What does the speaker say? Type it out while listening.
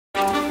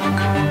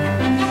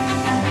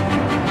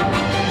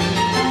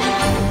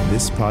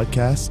This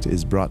podcast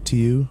is brought to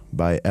you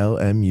by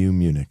LMU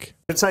Munich.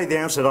 I'd say at the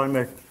outset I'm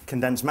a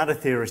condensed matter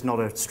theorist, not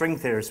a string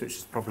theorist, which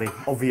is probably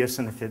obvious,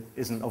 and if it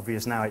isn't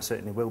obvious now, it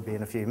certainly will be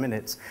in a few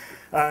minutes.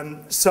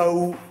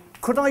 So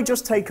could I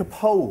just take a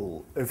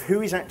poll of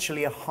who is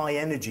actually a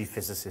high-energy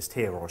physicist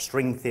here, or a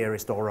string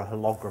theorist, or a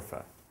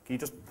holographer? Can you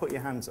just put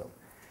your hands up?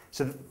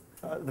 So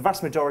the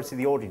vast majority of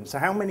the audience. So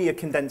how many are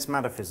condensed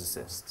matter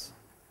physicists?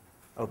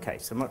 Okay,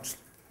 so much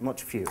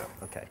fewer.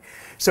 Okay.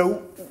 So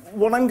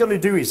what I'm going to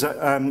do is,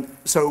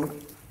 so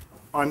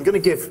I'm going to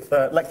give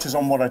lectures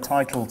on what I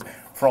titled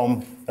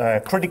From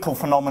Critical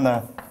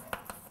Phenomena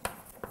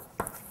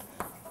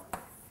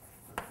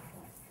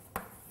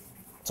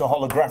to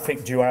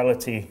Holographic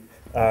Duality,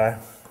 well,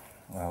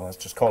 let's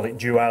just call it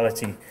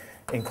duality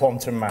in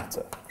quantum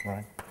matter,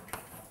 right?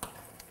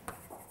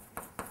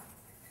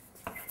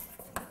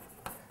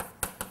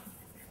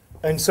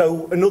 And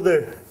so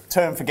another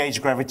term for gauge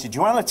gravity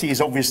duality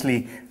is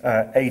obviously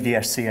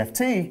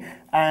ADS-CFT,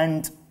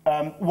 and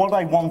what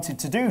I wanted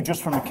to do,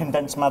 just from a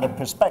condensed matter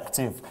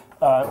perspective,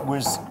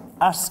 was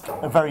ask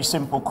a very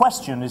simple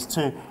question as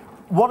to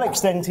what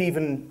extent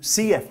even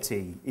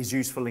CFT is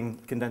useful in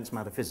condensed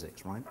matter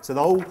physics, right? So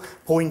the whole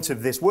point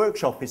of this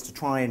workshop is to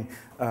try and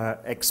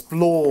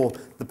explore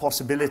the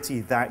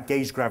possibility that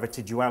gauge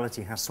gravity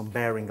duality has some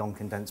bearing on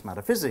condensed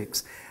matter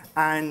physics.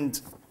 And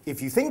if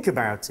you think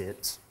about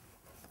it,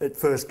 at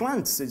first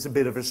glance, it's a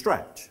bit of a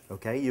stretch,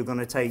 okay? You're going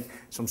to take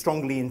some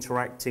strongly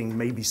interacting,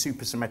 maybe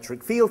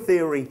supersymmetric field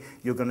theory.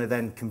 You're going to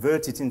then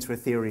convert it into a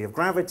theory of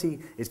gravity.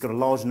 It's got a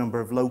large number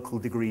of local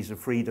degrees of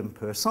freedom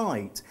per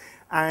site.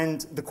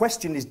 And the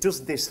question is,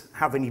 does this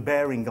have any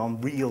bearing on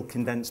real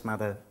condensed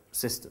matter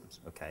systems,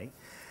 okay?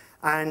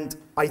 And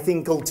I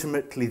think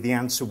ultimately the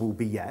answer will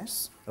be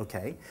yes,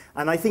 okay?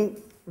 And I think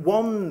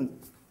one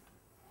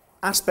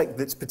aspect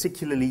that's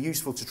particularly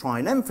useful to try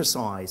and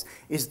emphasize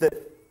is that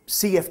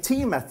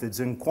CFT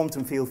methods and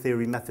quantum field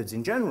theory methods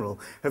in general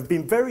have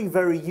been very,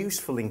 very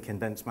useful in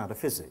condensed matter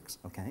physics,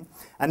 okay?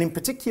 And in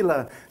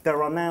particular,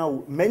 there are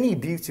now many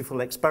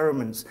beautiful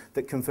experiments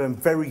that confirm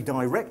very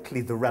directly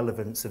the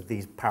relevance of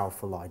these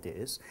powerful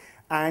ideas.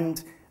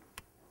 And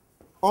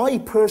I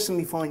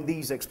personally find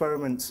these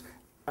experiments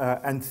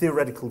and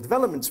theoretical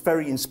developments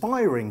very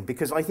inspiring,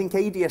 because I think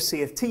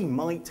ADS-CFT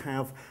might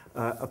have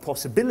a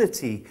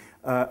possibility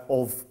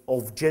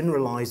of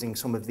generalizing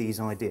some of these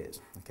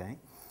ideas, okay?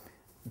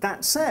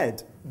 That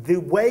said, the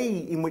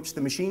way in which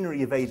the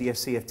machinery of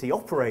ADS-CFT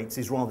operates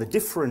is rather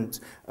different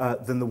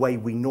than the way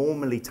we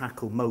normally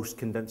tackle most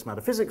condensed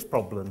matter physics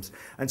problems.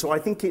 And so I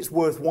think it's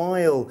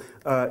worthwhile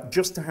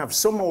just to have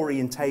some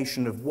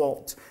orientation of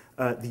what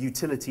the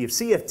utility of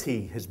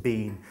CFT has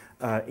been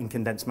in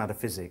condensed matter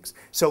physics,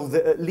 so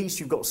that at least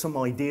you've got some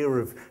idea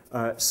of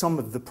some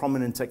of the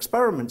prominent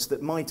experiments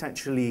that might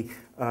actually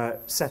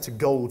set a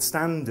gold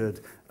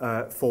standard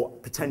for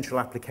potential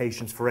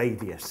applications for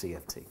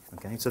ADS-CFT.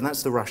 Okay, so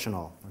that's the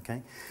rationale.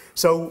 Okay,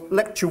 so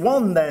lecture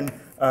one then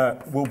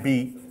will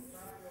be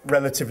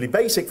relatively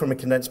basic from a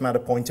condensed matter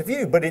point of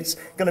view, but it's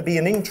going to be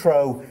an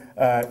intro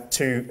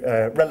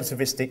to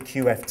relativistic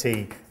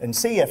QFT and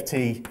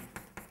CFT.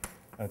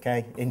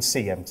 Okay, in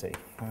CMT.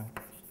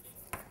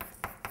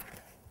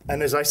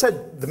 And as I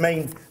said, the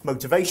main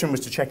motivation was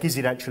to check, is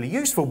it actually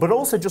useful, but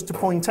also just to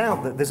point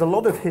out that there's a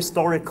lot of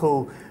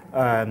historical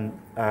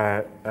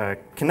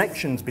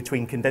connections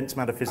between condensed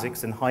matter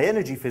physics and high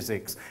energy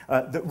physics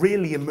that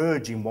really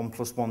emerge in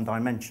 1+1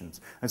 dimensions.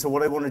 And so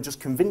what I want to just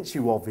convince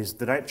you of is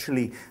that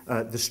actually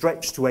the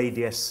stretch to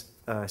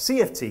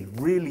ADS-CFT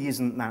really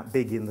isn't that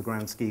big in the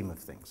grand scheme of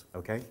things,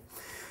 okay?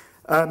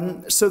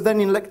 So then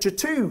in lecture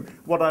two,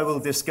 what I will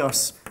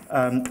discuss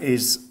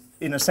is,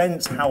 in a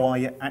sense, how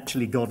I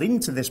actually got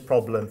into this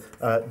problem.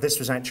 This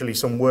was actually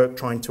some work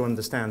trying to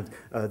understand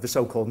the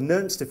so-called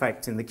Nernst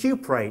effect in the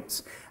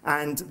cuprates.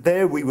 And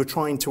there we were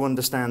trying to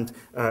understand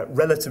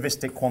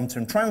relativistic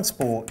quantum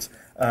transport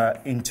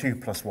in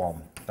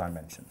 2+1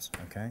 dimensions,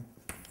 okay?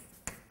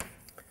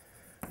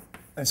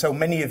 And so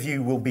many of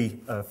you will be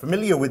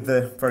familiar with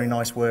the very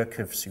nice work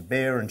of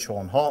Subir and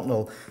Sean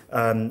Hartnell,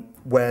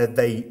 where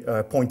they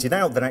pointed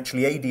out that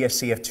actually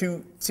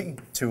ADS-CFT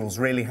tools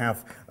really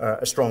have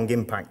a strong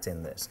impact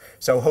in this.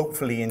 So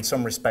hopefully in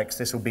some respects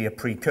this will be a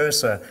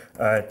precursor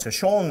to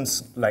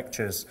Sean's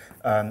lectures,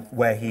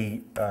 where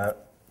he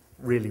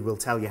really will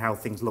tell you how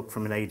things look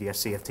from an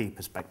ADS-CFT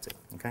perspective.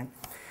 Okay?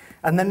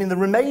 And then in the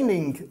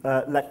remaining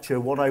lecture,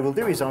 what I will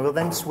do is I will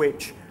then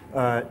switch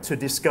to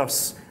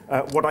discuss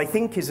what I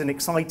think is an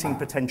exciting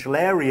potential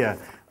area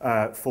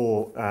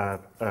for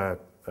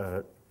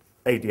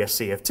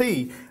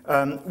ADS-CFT,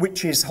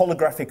 which is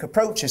holographic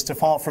approaches to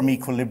far from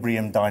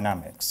equilibrium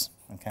dynamics.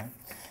 Okay?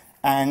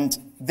 And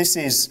this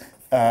is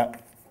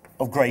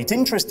of great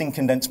interest in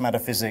condensed matter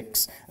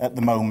physics at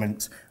the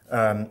moment,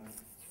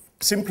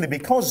 simply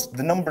because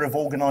the number of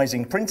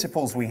organizing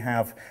principles we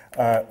have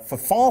for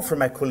far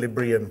from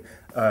equilibrium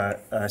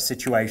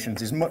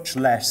situations is much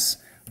less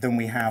than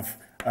we have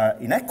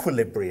in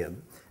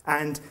equilibrium.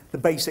 And the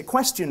basic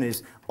question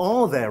is,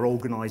 are there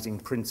organizing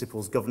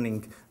principles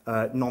governing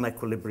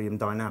non-equilibrium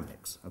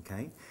dynamics?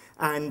 Okay?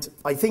 And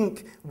I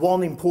think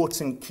one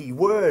important key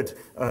word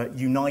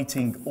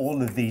uniting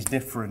all of these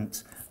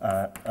different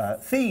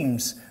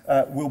themes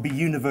will be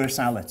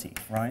universality,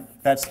 right?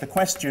 That's the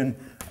question,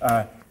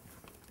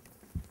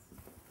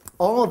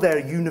 are there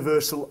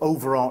universal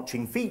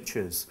overarching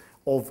features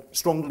of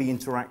strongly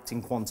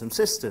interacting quantum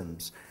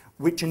systems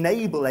which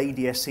enable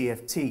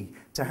ADS-CFT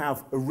to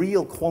have a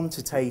real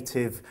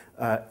quantitative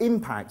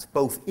impact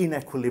both in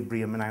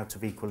equilibrium and out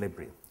of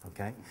equilibrium?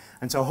 Okay?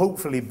 And so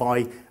hopefully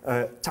by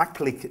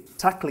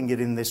tackling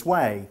it in this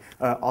way,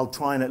 I'll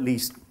try and at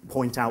least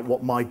point out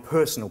what my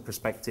personal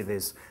perspective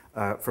is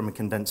from a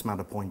condensed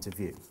matter point of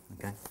view.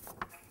 Okay?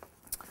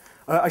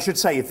 I should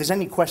say, if there's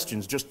any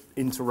questions, just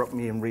interrupt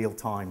me in real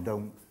time.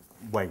 Don't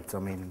wait. I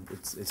mean,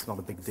 it's not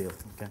a big deal.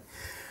 Okay?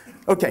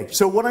 Okay,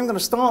 so what I'm going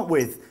to start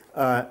with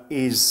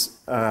is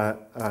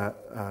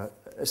a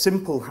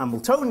simple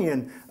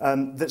Hamiltonian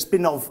that's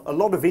been of a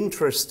lot of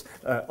interest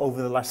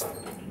over the last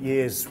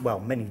years, well,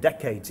 many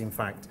decades, in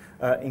fact,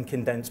 in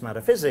condensed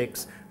matter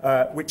physics,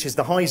 which is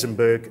the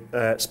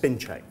Heisenberg spin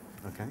chain.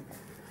 Okay.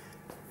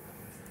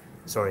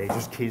 Sorry, it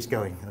just keeps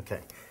going.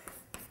 Okay.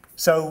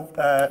 So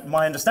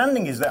my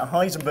understanding is that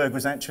Heisenberg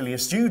was actually a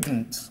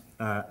student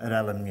at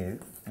LMU.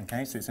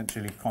 Okay, so it's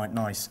actually quite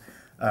nice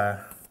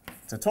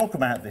to talk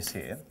about this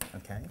here.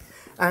 Okay,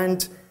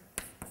 and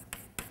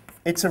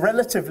it's a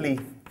relatively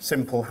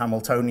simple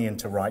Hamiltonian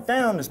to write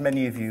down, as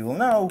many of you will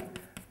know,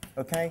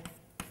 okay?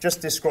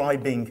 Just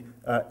describing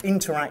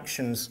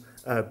interactions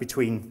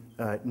between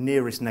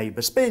nearest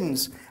neighbor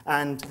spins,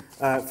 and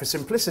for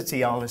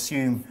simplicity, I'll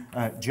assume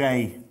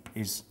J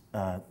is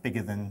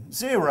bigger than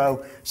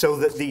 0, so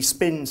that these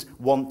spins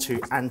want to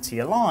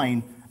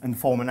anti-align and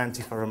form an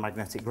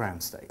antiferromagnetic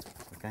ground state,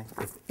 okay?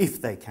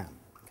 If they can,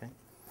 okay?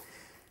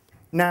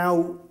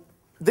 Now,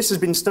 this has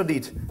been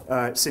studied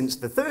since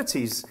the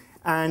 30s,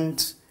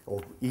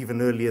 or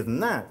even earlier than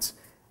that.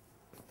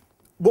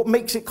 What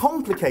makes it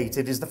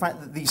complicated is the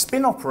fact that these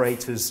spin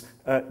operators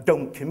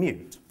don't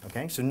commute.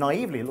 Okay, so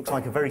naively, it looks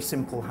like a very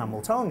simple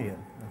Hamiltonian.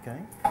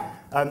 Okay,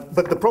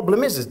 but the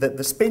problem is that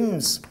the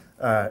spins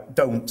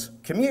don't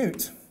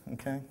commute.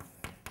 Okay.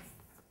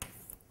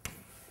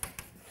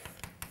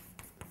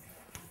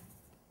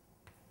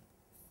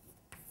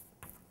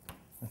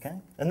 Okay,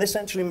 and this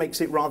actually makes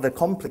it rather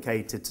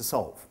complicated to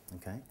solve.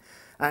 Okay.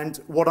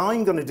 And what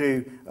I'm going to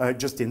do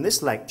just in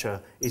this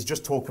lecture is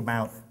just talk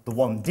about the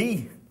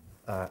 1D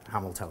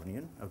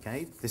Hamiltonian.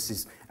 Okay, this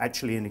is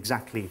actually an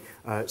exactly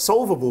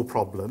solvable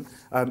problem.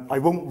 I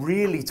won't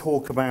really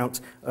talk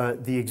about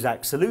the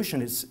exact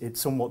solution.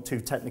 It's somewhat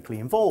too technically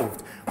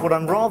involved. What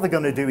I'm rather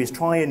going to do is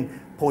try and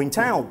point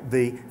out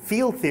the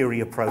field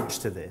theory approach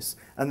to this,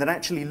 and that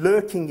actually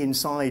lurking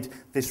inside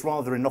this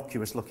rather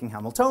innocuous-looking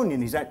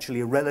Hamiltonian is actually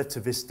a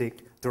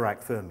relativistic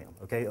Dirac fermion,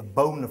 okay, a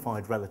bona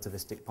fide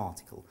relativistic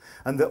particle,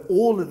 and that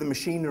all of the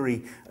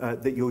machinery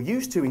that you're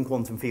used to in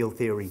quantum field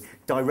theory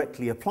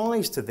directly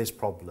applies to this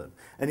problem.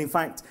 And in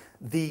fact,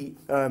 the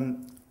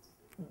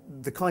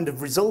kind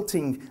of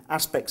resulting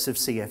aspects of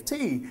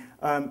CFT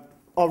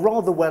are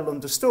rather well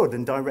understood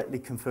and directly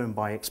confirmed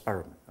by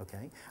experiment.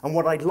 Okay? And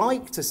what I'd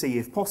like to see,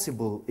 if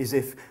possible, is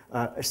if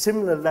a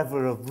similar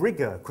level of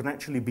rigor could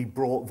actually be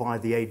brought via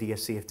the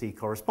ADS-CFT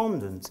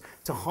correspondence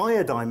to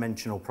higher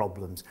dimensional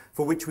problems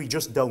for which we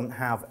just don't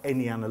have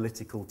any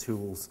analytical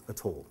tools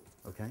at all.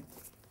 Okay?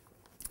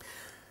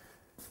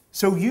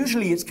 So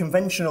usually it's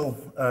conventional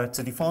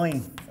to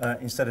define,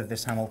 instead of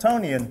this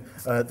Hamiltonian,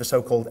 the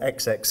so-called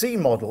XXC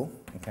model.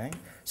 Okay?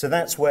 So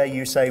that's where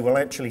you say, well,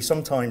 actually,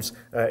 sometimes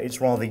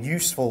it's rather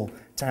useful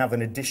to have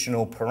an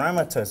additional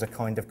parameter as a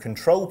kind of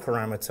control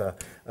parameter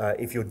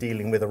if you're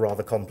dealing with a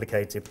rather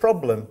complicated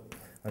problem.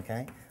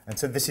 Okay? And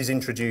so this is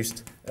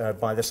introduced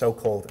by the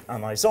so-called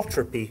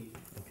anisotropy.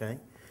 Okay?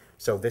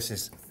 So this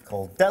is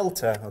called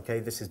delta. Okay?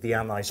 This is the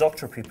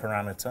anisotropy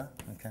parameter.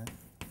 Okay?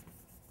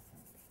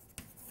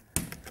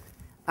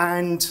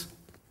 And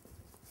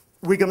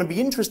we're going to be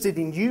interested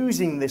in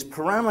using this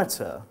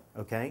parameter,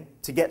 okay,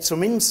 to get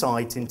some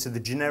insight into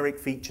the generic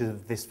features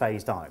of this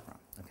phase diagram.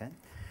 Okay?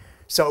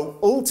 So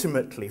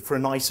ultimately, for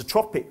an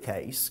isotropic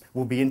case,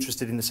 we'll be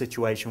interested in the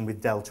situation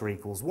with delta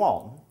equals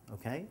 1.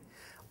 Okay?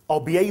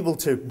 I'll be able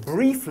to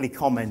briefly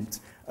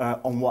comment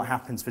on what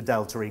happens for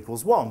delta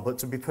equals 1, but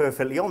to be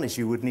perfectly honest,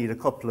 you would need a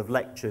couple of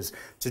lectures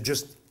to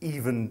just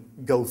even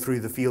go through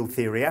the field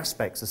theory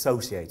aspects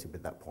associated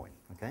with that point.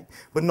 Okay?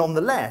 But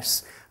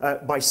nonetheless,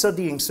 by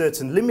studying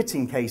certain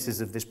limiting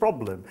cases of this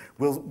problem,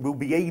 we'll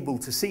be able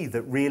to see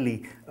that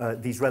really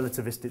these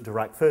relativistic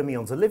Dirac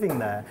fermions are living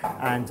there,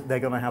 and they're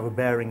going to have a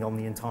bearing on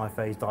the entire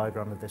phase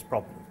diagram of this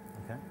problem.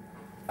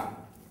 Okay?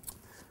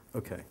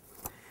 Okay.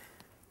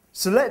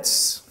 So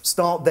let's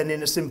start then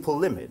in a simple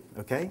limit.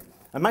 Okay?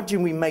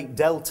 Imagine we make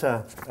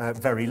delta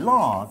very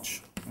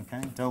large. Okay?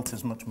 Delta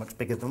is much, much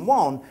bigger than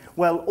 1.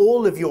 Well,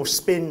 all of your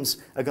spins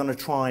are going to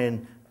try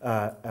and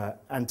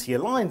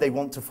anti-align. They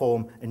want to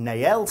form a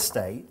Néel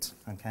state,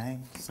 okay?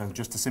 So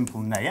just a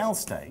simple Néel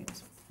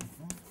state.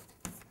 Okay.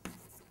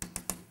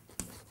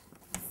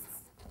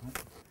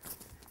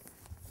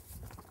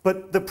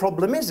 But the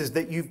problem is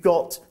that you've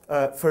got,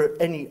 for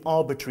any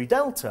arbitrary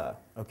delta,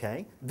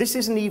 okay, this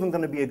isn't even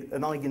going to be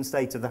an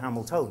eigenstate of the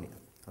Hamiltonian,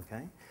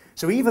 okay?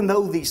 So even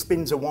though these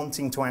spins are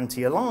wanting to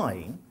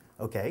anti-align,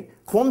 okay,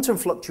 quantum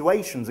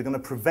fluctuations are going to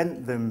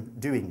prevent them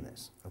doing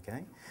this,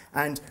 okay?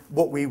 And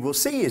what we will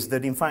see is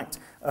that, in fact,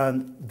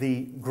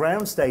 the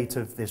ground state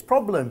of this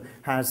problem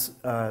has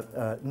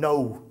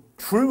no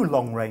true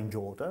long-range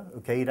order,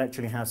 okay? It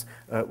actually has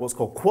what's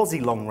called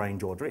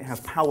quasi-long-range order. It has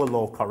power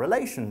law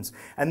correlations,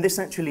 and this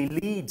actually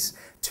leads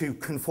to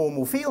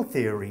conformal field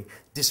theory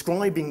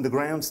describing the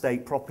ground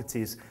state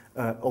properties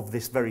of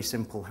this very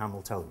simple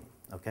Hamiltonian,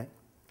 okay?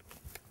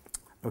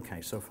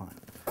 Okay, so fine.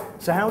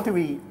 So how do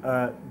we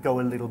go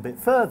a little bit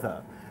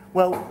further?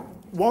 Well,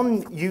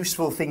 one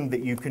useful thing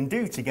that you can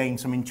do to gain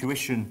some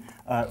intuition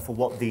for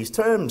what these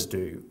terms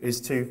do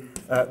is to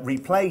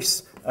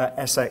replace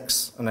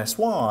Sx and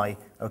Sy,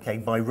 okay,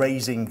 by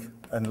raising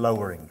and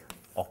lowering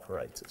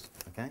operators,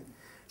 okay?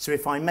 So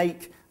if I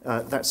make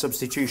that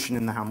substitution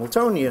in the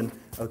Hamiltonian,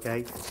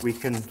 okay, we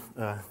can,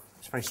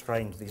 it's very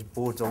strange, these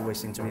boards always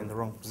seem to be in the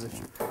wrong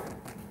position.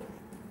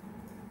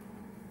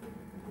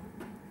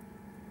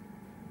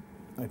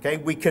 Okay,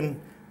 we can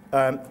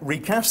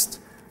recast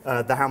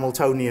the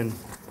Hamiltonian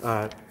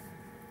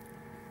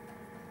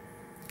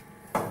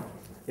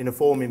in a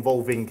form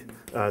involving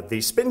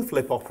these spin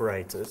flip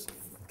operators,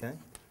 okay?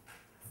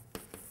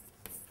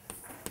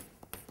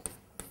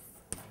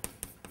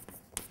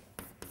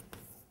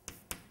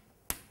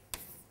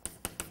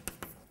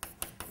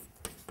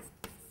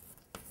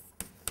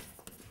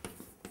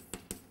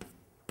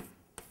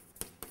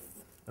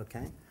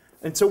 Okay,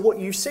 and so what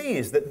you see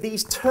is that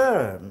these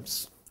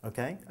terms,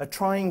 okay, are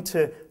trying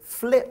to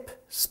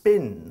flip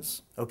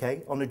spins,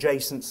 okay, on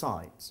adjacent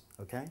sides,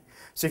 okay?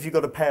 So if you've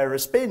got a pair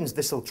of spins,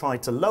 this will try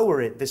to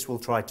lower it, this will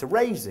try to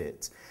raise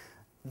it.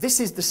 This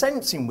is the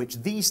sense in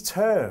which these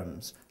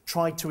terms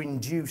try to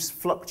induce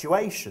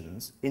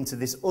fluctuations into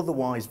this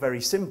otherwise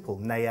very simple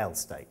Néel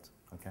state,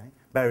 okay?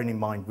 Bearing in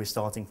mind we're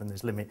starting from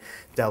this limit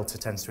delta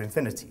tends to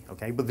infinity,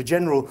 okay? But the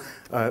general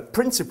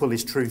principle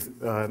is true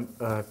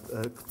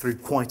through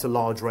quite a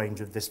large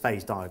range of this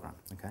phase diagram,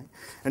 okay?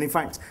 And in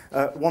fact,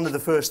 one of the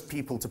first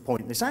people to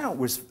point this out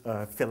was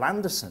Phil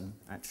Anderson,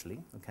 actually,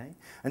 okay?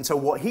 And so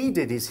what he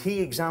did is he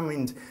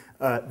examined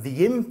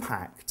the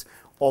impact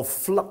of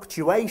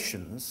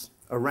fluctuations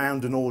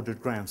around an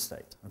ordered ground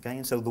state, okay?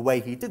 And so the way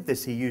he did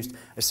this, he used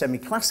a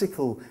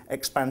semi-classical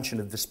expansion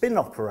of the spin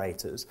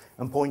operators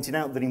and pointed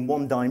out that in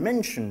one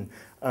dimension,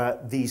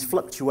 these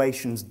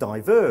fluctuations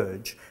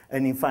diverge,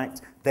 and in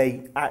fact,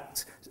 they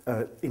act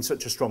in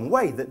such a strong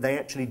way that they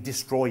actually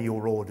destroy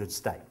your ordered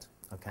state,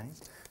 okay?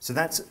 So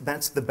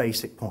that's the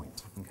basic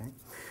point, okay?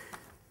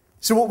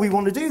 So what we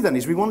want to do then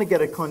is we want to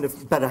get a kind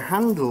of better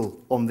handle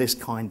on this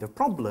kind of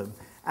problem.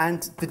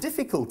 And the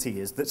difficulty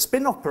is that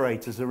spin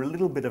operators are a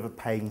little bit of a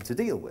pain to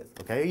deal with,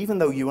 okay? Even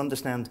though you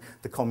understand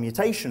the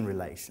commutation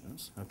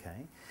relations,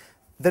 okay,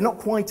 they're not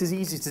quite as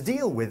easy to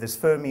deal with as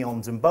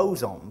fermions and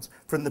bosons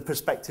from the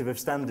perspective of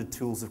standard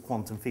tools of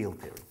quantum field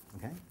theory,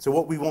 okay? So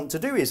what we want to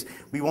do is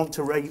we want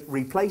to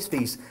replace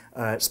these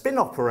spin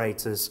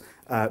operators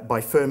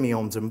by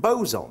fermions and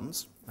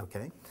bosons,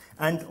 okay?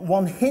 And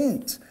one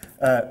hint,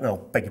 well,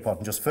 beg your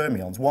pardon, just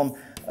fermions, one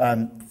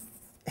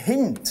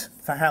hint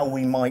for how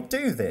we might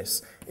do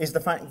this is the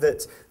fact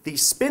that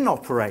these spin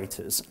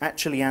operators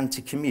actually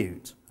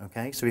anti-commute,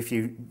 okay? So if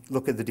you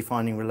look at the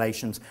defining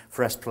relations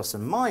for S plus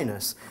and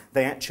minus,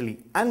 they actually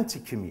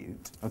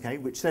anti-commute, okay?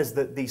 Which says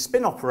that these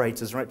spin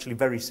operators are actually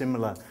very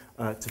similar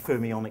to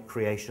fermionic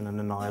creation and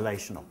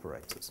annihilation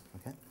operators,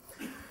 okay?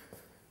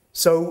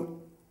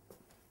 So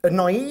a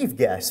naive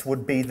guess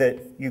would be that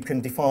you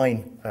can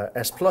define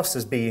S plus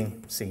as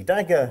being C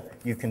dagger,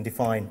 you can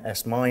define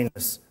S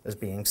minus as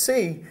being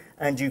C,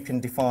 and you can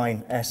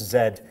define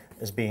SZ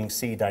as being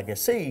C dagger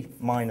C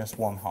minus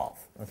 1/2,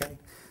 okay?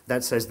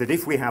 That says that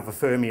if we have a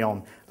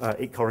fermion,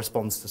 it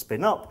corresponds to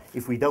spin up.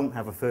 If we don't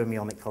have a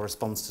fermion, it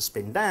corresponds to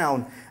spin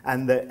down,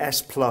 and the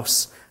S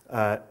plus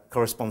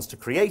corresponds to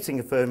creating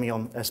a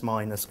fermion, S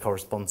minus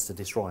corresponds to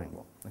destroying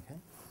one, okay?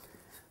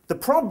 The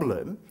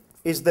problem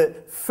is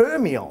that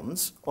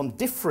fermions on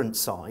different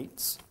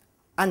sites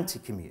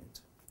anti-commute,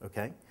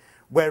 okay?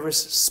 Whereas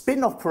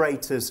spin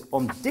operators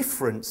on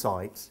different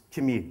sites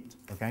commute,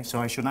 okay? So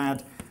I should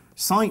add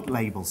site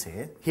labels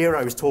here. Here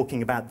I was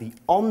talking about the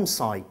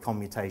on-site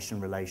commutation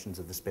relations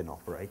of the spin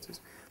operators.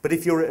 But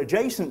if you're at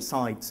adjacent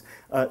sites,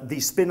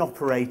 these spin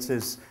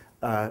operators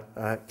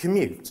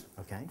commute,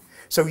 okay?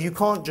 So you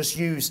can't just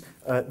use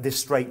this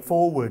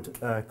straightforward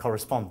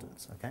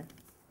correspondence, okay?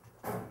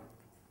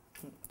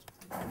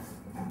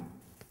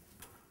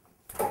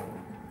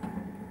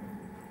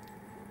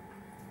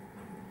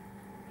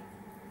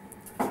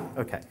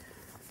 Okay,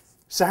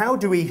 so how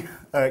do we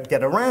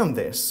get around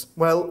this?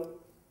 Well,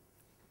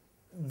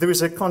 there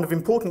is a kind of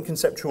important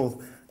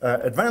conceptual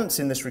advance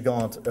in this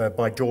regard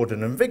by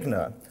Jordan and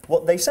Wigner.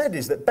 What they said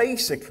is that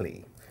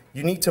basically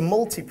you need to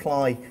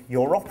multiply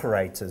your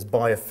operators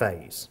by a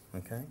phase,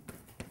 okay?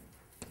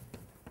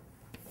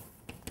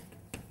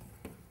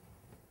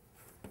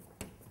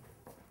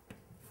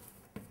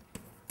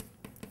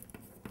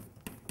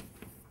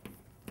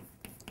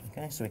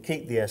 Okay, so we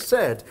keep the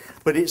SZ,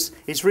 but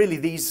it's really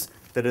these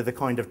that are the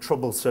kind of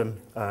troublesome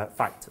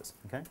factors.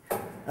 Okay,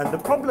 and the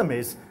problem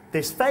is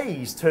this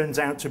phase turns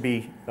out to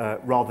be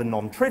rather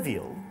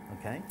non-trivial.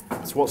 Okay,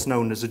 it's what's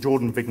known as a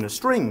Jordan-Wigner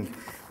string,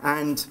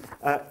 and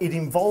it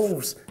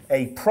involves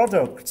a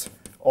product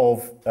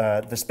of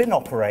the spin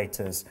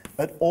operators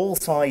at all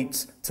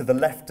sites to the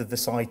left of the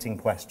site in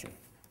question.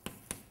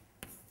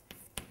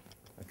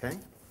 Okay?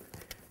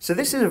 So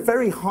this is a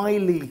very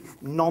highly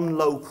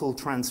non-local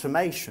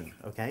transformation,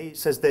 okay? It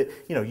says that,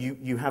 you know,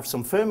 you have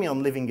some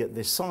fermion living at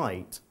this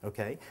site,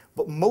 okay?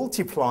 But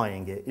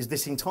multiplying it is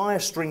this entire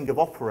string of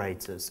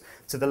operators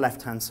to the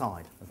left-hand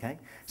side, okay?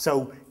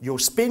 So your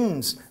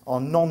spins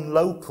are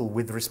non-local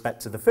with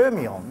respect to the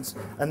fermions,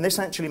 and this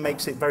actually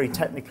makes it very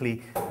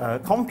technically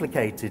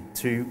complicated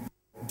to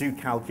do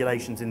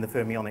calculations in the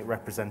fermionic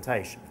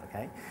representation,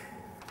 okay?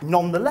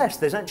 Nonetheless,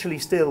 there's actually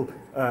still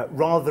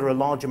rather a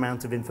large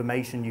amount of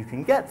information you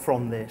can get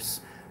from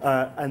this,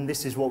 and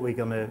this is what we're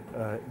going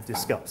to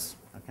discuss.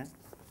 Okay?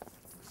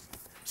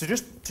 So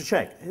just to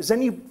check, has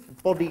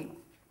anybody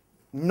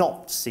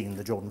not seen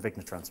the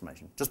Jordan-Wigner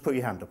transformation? Just put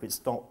your hand up. It's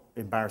not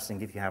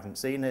embarrassing if you haven't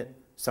seen it,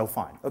 so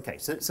fine. Okay,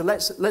 so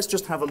let's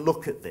just have a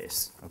look at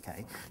this,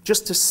 okay,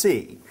 just to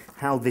see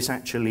how this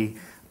actually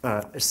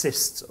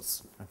assists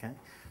us. Okay,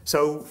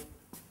 so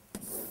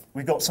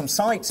we've got some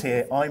sites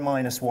here, I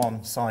minus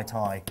 1, site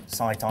I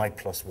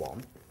plus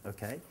 1,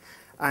 okay?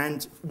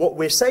 And what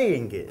we're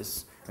saying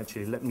is,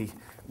 actually let me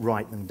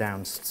write them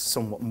down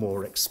somewhat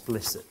more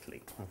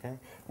explicitly, okay?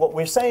 What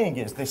we're saying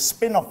is this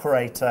spin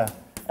operator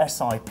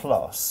Si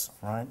plus,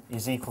 right,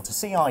 is equal to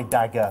Ci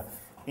dagger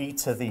e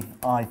to the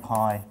I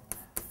pi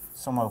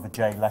sum over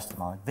j less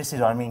than I. This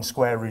is, I mean,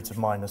 square root of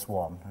minus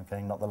 1,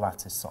 okay, not the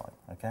lattice side,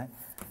 okay?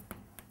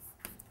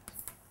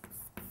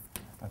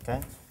 Okay,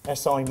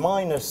 Si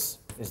minus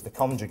is the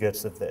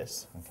conjugates of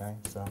this, okay?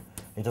 So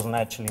it doesn't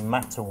actually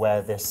matter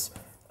where this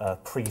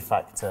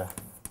prefactor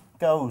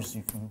goes.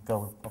 You can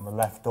go on the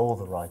left or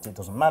the right. It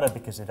doesn't matter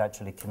because it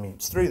actually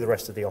commutes through the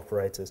rest of the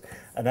operators.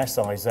 And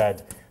Siz,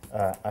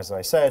 as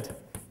I said,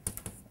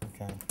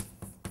 okay,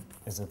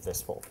 is of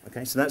this form.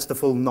 Okay, so that's the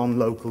full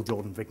non-local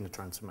Jordan-Wigner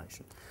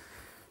transformation.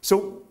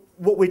 So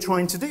what we're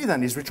trying to do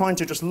then is we're trying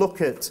to just look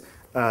at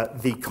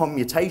the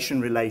commutation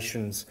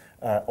relations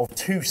of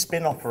two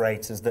spin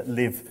operators that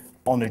live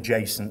on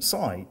adjacent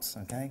sites,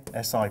 okay,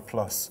 Si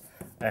plus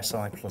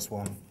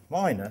 1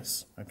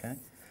 minus, okay,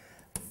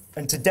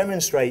 and to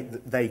demonstrate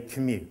that they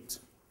commute,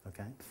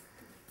 okay.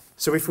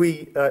 So if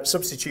we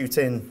substitute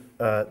in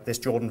this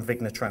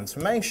Jordan-Wigner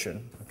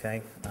transformation,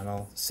 okay, and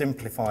I'll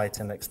simplify it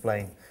and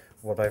explain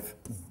what I've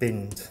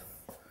binned,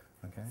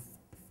 okay,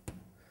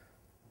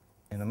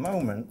 in a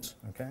moment,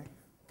 okay.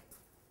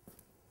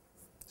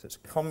 So it's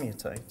a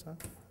commutator.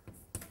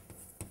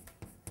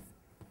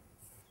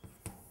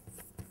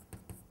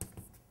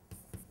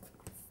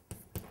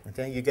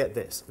 Okay, you get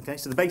this. Okay,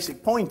 so the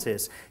basic point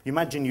is, you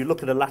imagine you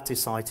look at a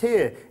lattice site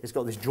here, it's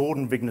got this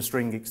Jordan-Wigner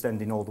string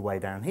extending all the way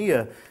down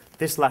here.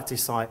 This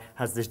lattice site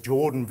has this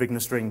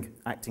Jordan-Wigner string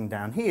acting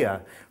down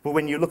here. But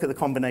when you look at the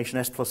combination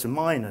S plus and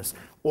minus,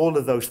 all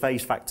of those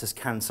phase factors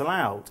cancel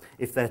out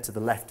if they're to the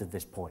left of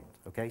this point.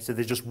 Okay, so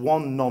there's just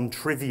one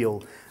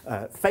non-trivial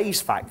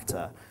phase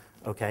factor,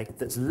 okay,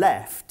 that's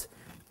left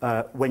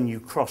when you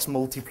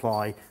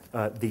cross-multiply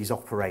these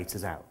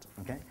operators out.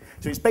 Okay,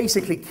 so it's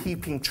basically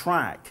keeping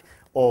track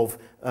of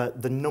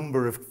the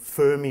number of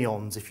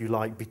fermions, if you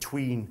like,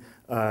 between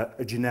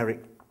a generic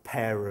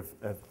pair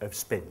of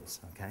spins,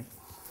 okay?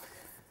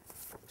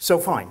 So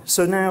fine.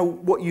 So now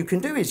what you can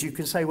do is you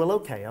can say, well,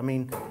 okay, I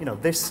mean, you know,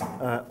 this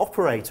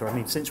operator, I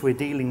mean, since we're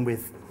dealing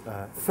with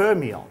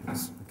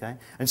fermions, okay,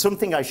 and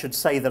something I should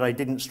say that I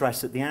didn't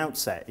stress at the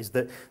outset is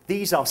that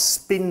these are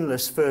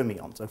spinless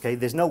fermions, okay?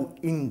 There's no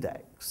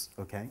index,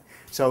 okay?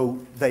 So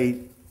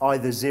they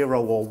either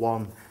 0 or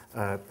 1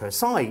 per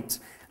site.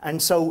 And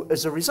so,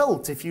 as a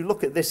result, if you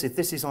look at this, if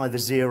this is either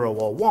 0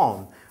 or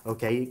 1,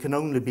 okay, it can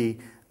only be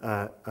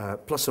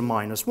plus or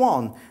minus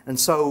 1. And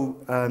so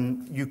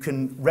you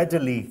can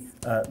readily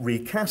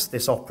recast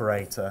this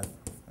operator,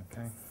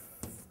 okay,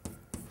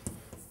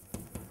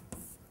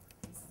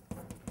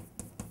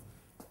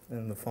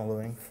 in the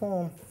following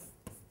form.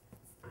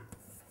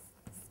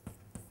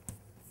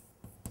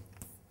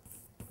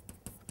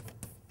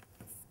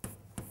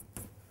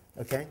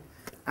 Okay.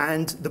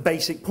 And the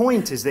basic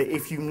point is that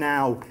if you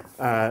now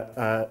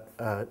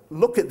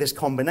look at this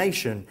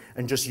combination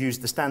and just use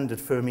the standard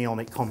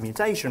fermionic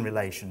commutation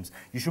relations,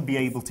 you should be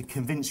able to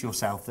convince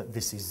yourself that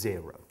this is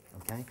 0.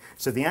 Okay?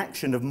 So the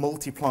action of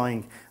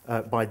multiplying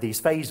by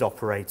these phase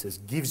operators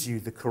gives you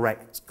the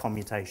correct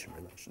commutation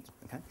relations.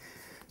 Okay?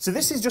 So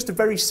this is just a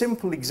very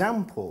simple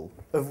example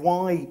of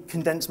why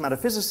condensed matter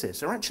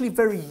physicists are actually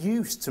very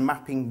used to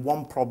mapping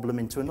one problem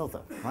into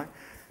another. Right?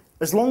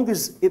 As long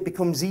as it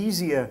becomes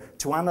easier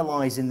to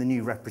analyze in the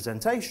new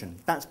representation,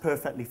 that's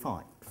perfectly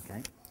fine.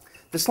 Okay?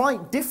 The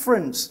slight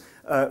difference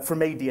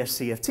from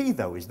ADS-CFT,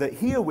 though, is that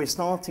here we're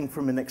starting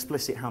from an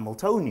explicit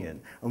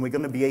Hamiltonian, and we're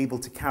going to be able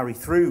to carry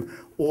through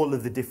all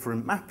of the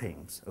different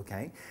mappings.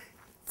 Okay?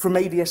 from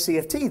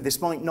ADS-CFT,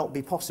 this might not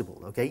be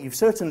possible, okay? You've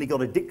certainly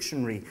got a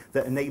dictionary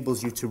that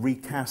enables you to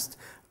recast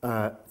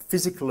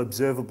physical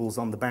observables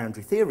on the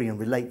boundary theory and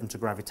relate them to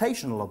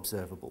gravitational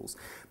observables,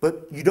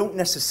 but you don't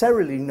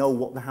necessarily know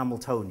what the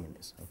Hamiltonian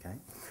is, okay?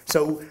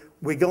 So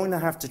we're going to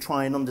have to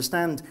try and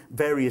understand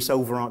various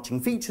overarching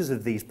features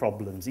of these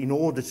problems in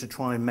order to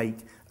try and make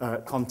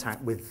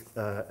contact with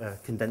a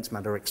condensed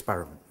matter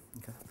experiment.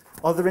 Okay.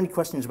 Are there any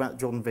questions about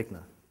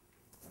Jordan-Wigner?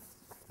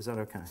 Is that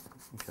okay?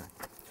 Okay.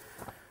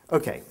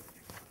 Okay.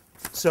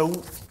 So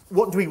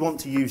what do we want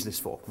to use this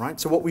for, right?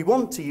 So what we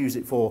want to use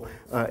it for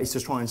is to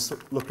try and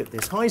look at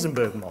this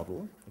Heisenberg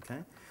model, okay?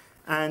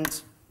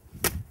 And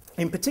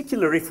in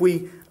particular, if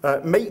we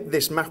make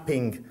this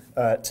mapping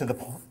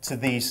to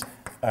these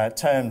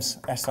terms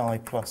SI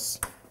plus,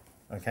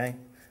 okay,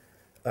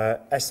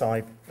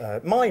 SI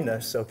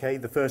minus, okay,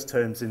 the first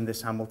terms in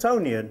this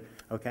Hamiltonian,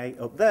 okay,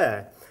 up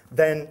there,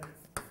 then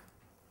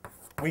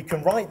we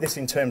can write this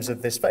in terms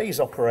of this phase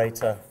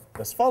operator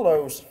as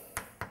follows.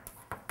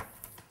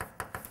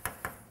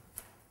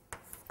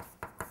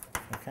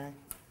 Okay,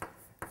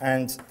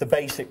 and the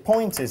basic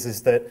point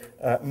is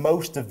that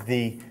most of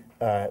the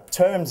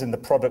terms in the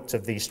product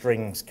of these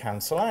strings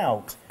cancel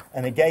out,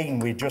 and again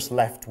we're just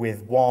left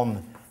with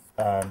one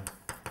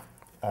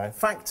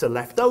factor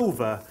left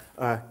over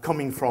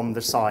coming from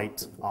the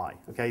site I.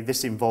 Okay,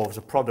 this involves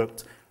a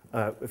product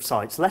of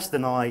sites less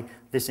than I.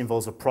 This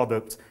involves a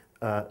product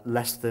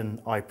less than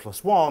I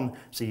plus 1.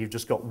 So you've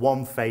just got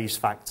one phase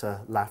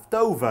factor left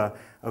over.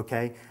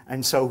 Okay,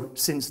 and so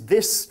since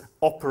this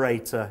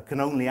operator can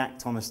only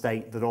act on a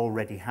state that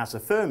already has a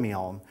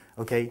fermion,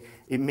 okay,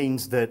 it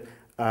means that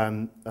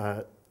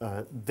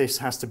this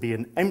has to be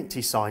an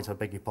empty site, I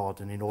beg your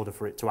pardon, in order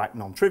for it to act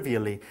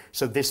non-trivially.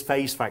 So this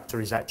phase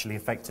factor is actually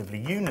effectively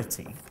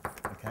unity.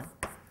 Okay?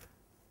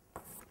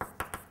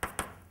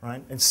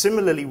 Right? And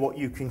similarly, what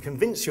you can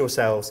convince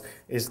yourselves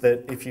is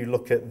that if you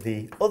look at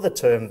the other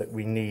term that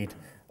we need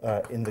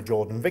in the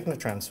Jordan-Wigner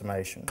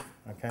transformation,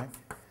 okay,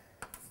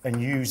 and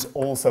use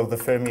also the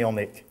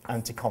fermionic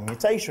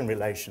anti-commutation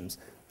relations,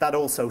 that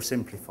also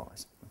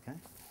simplifies.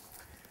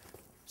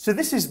 So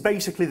this is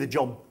basically the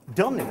job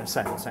done in a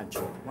sense,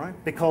 essentially, right?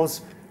 Because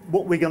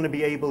what we're going to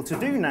be able to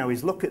do now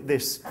is look at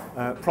this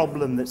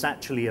problem that's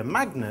actually a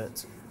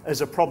magnet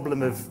as a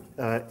problem of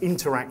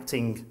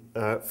interacting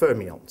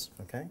fermions,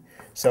 okay?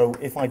 So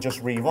if I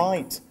just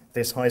rewrite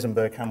this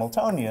Heisenberg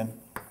Hamiltonian,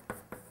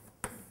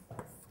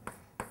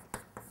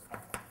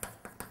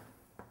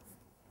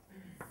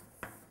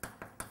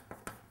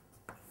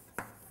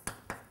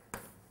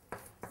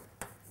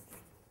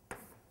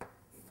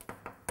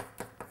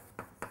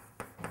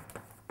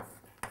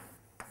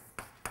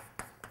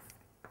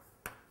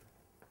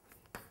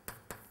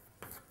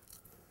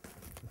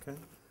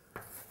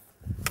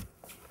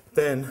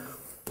 then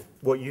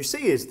what you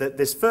see is that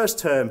this first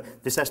term,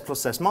 this S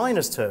plus S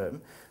minus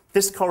term,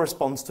 this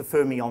corresponds to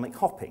fermionic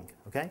hopping.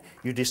 Okay?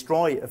 You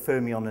destroy a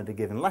fermion at a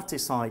given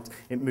lattice site,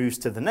 it moves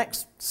to the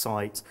next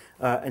site,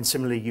 and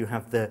similarly you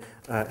have the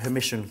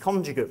Hermitian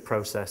conjugate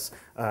process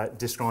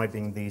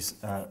describing these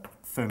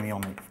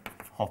fermionic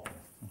hopping.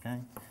 Okay?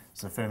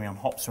 So the fermion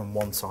hops from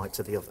one side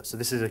to the other. So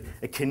this is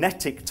a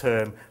kinetic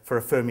term for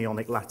a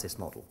fermionic lattice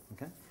model.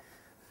 Okay?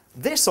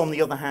 This, on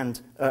the other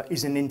hand,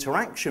 is an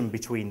interaction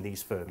between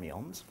these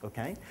fermions,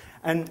 okay?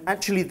 And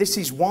actually, this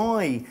is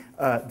why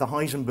the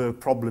Heisenberg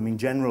problem in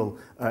general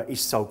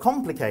is so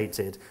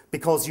complicated,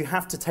 because you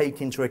have to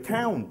take into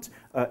account,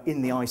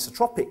 in the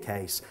isotropic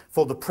case,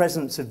 for the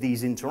presence of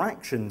these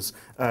interactions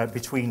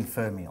between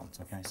fermions.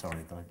 Okay, sorry,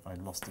 I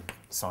lost the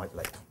site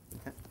later.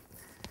 Okay.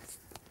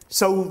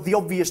 So the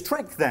obvious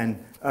trick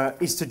then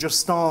is to just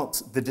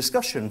start the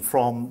discussion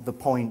from the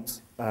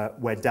point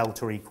where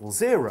delta equals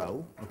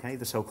 0, okay,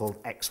 the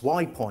so-called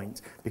xy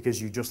point,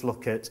 because you just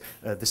look at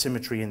the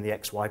symmetry in the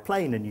xy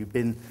plane and you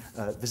bin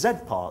the z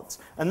parts,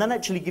 and that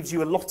actually gives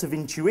you a lot of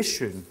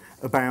intuition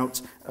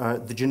about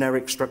the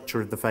generic structure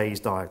of the phase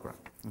diagram.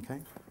 Okay?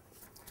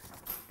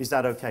 Is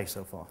that okay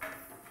so far?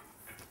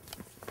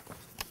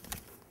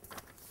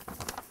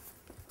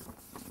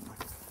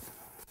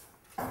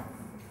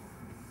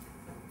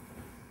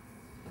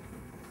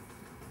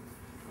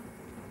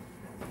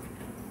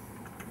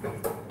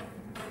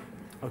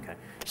 Okay,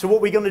 so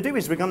what we're going to do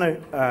is we're going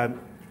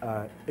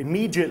to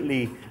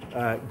immediately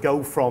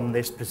go from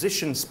this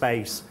position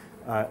space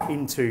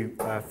into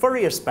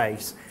Fourier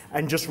space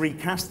and just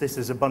recast this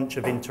as a bunch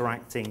of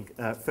interacting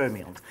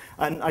fermions.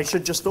 And I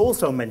should just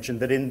also mention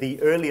that in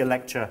the earlier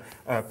lecture,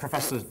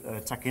 Professor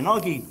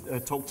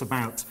Takenagi talked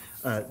about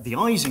the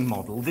Ising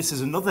model. This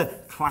is another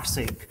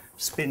classic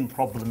spin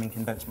problem in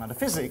condensed matter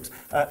physics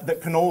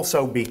that can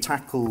also be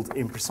tackled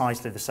in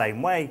precisely the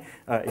same way.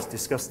 It's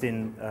discussed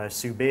in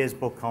Sue Beer's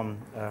book on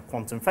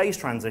quantum phase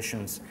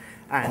transitions.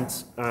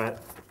 And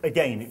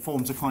again, it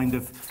forms a kind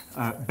of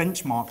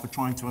benchmark for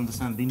trying to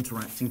understand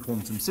interacting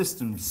quantum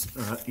systems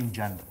in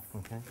general.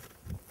 Okay.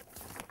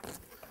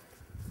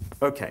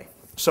 Okay.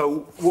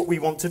 So what we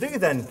want to do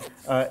then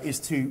is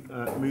to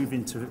move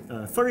into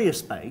Fourier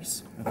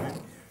space. Okay.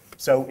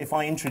 So if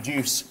I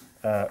introduce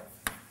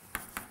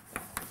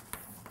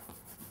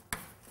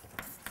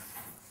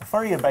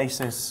Fourier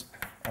basis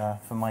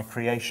for my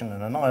creation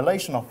and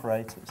annihilation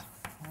operators.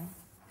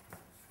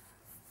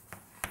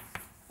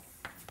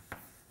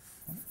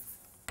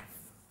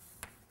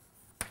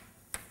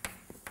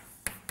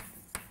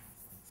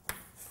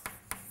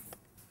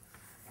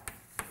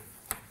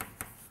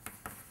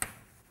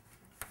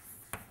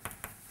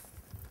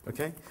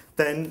 Okay,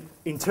 then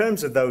in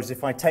terms of those,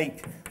 if I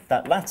take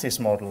that lattice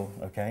model,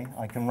 okay,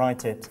 I can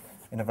write it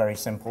in a very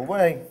simple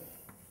way.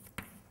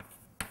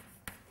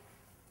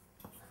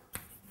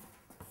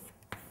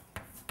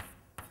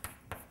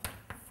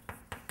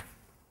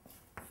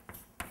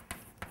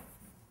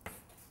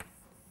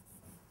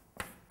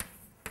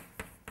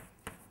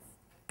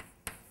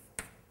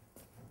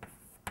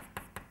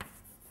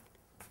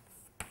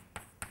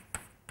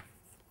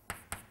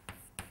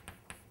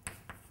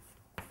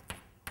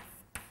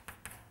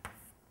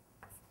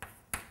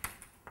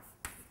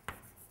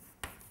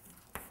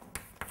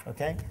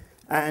 Okay,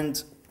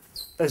 and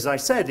as I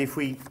said, if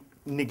we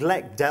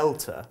neglect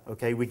delta,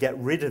 okay, we get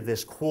rid of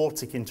this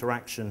quartic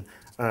interaction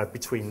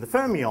between the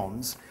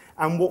fermions,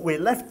 and what we're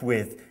left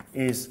with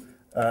is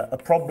a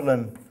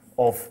problem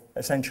of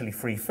essentially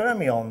free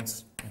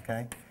fermions,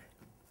 okay,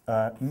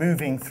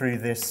 moving through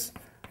this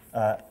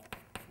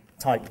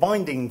tight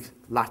binding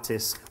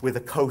lattice with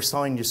a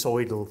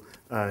cosinusoidal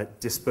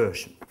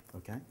dispersion,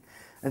 okay.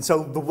 And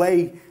so the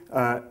way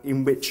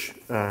in which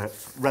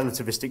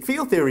relativistic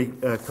field theory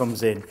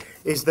comes in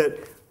is that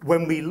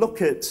when we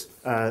look at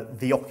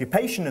the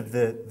occupation of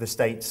the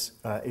states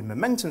in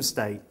momentum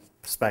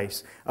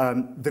space,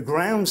 the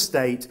ground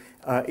state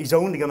is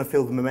only going to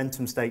fill the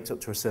momentum states up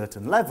to a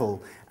certain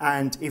level.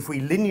 And if we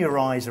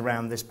linearize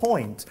around this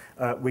point,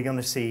 we're going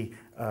to see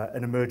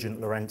an emergent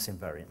Lorentz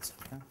invariance.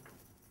 Okay?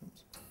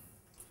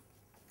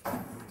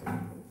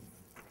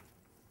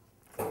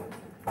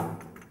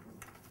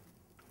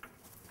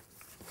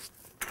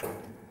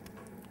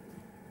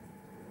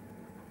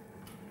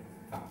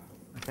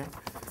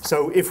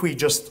 So if we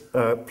just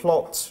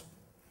plot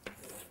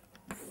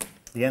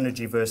the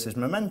energy versus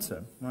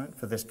momentum, right,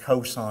 for this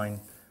cosine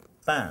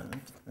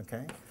band,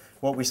 okay,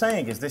 what we're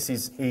saying is this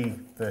is E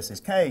versus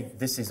K,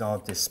 this is our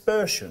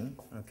dispersion,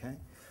 okay,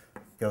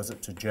 goes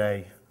up to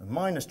J and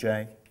minus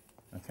J,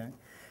 okay,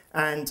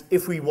 and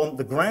if we want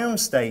the ground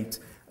state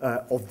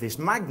of this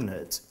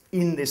magnet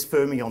in this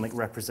fermionic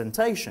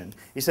representation,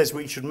 it says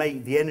we should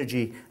make the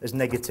energy as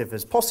negative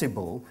as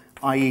possible,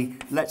 i.e.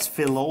 let's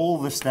fill all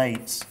the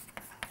states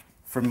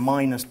from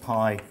minus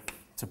pi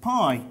to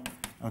pi,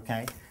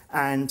 okay,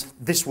 and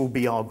this will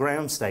be our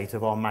ground state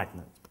of our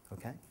magnet,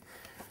 okay.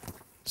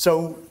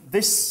 So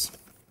this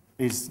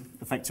is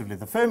effectively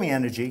the Fermi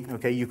energy,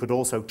 okay. You could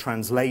also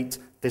translate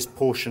this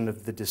portion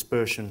of the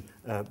dispersion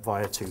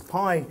via 2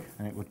 pi,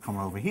 and it would come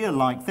over here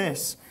like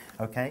this,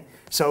 okay.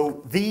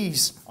 So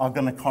these are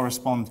going to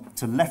correspond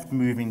to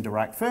left-moving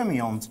Dirac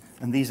fermions,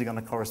 and these are going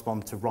to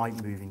correspond to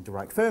right-moving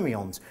Dirac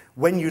fermions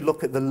when you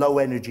look at the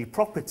low-energy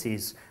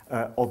properties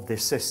of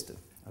this system,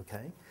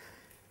 okay.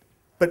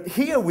 But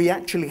here we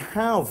actually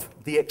have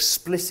the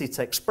explicit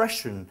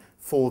expression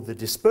for the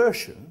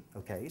dispersion,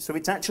 okay. So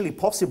it's actually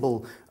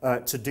possible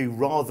to do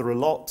rather a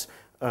lot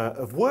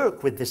of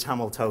work with this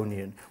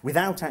Hamiltonian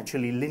without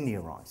actually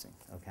linearizing,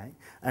 okay.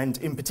 And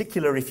in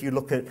particular, if you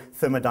look at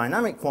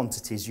thermodynamic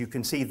quantities, you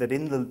can see that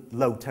in the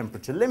low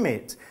temperature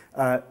limit,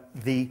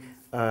 the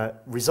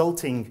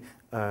resulting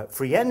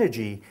free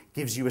energy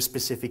gives you a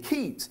specific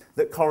heat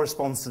that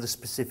corresponds to the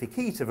specific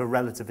heat of a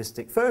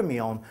relativistic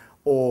fermion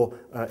or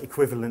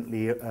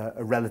equivalently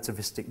a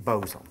relativistic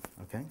boson,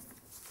 okay?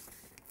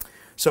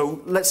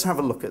 So let's have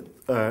a look at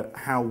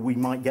how we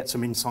might get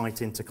some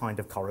insight into kind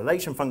of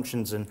correlation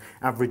functions and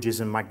averages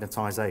and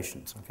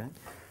magnetizations, okay?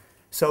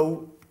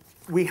 So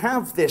we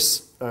have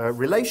this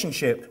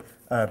relationship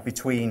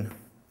between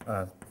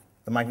the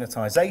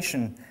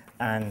magnetization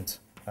and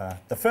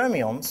the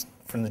fermions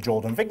from the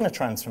Jordan-Wigner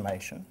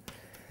transformation.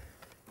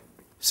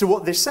 So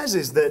what this says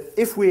is that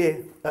if we're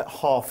at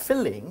half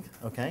filling,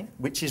 okay,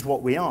 which is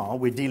what we are,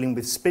 we're dealing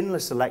with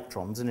spinless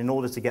electrons, and in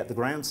order to get the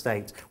ground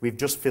state, we've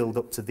just filled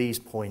up to these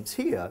points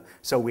here,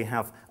 so we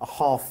have a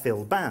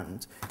half-fill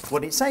band.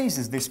 What it says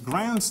is this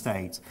ground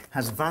state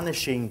has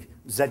vanishing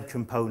Z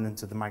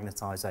component of the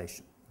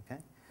magnetization,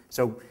 okay?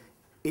 So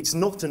it's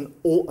not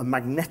a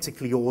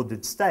magnetically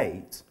ordered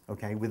state,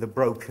 okay, with a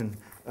broken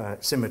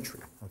symmetry,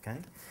 okay?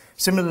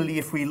 Similarly,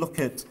 if we look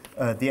at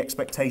the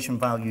expectation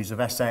values of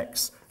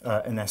Sx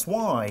and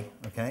Sy,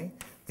 okay,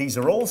 these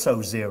are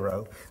also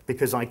 0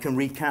 because I can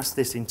recast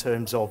this in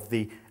terms of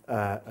the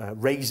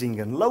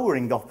raising and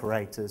lowering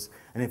operators,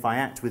 and if I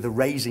act with a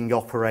raising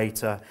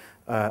operator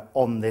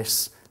on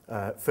this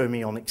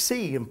fermionic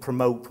C and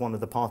promote one of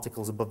the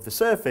particles above the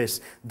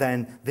surface,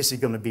 then this is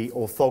going to be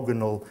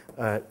orthogonal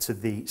to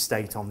the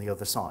state on the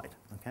other side,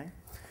 okay?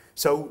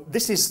 So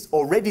this is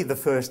already the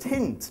first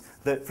hint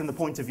that from the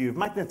point of view of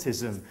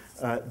magnetism,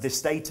 the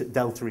state at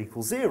delta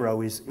equals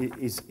 0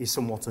 is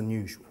somewhat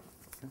unusual.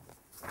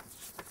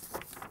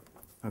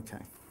 Okay.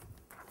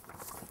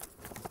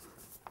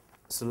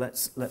 So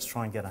let's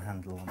try and get a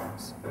handle on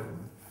this.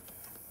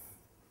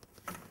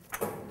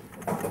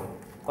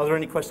 Are there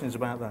any questions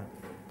about that?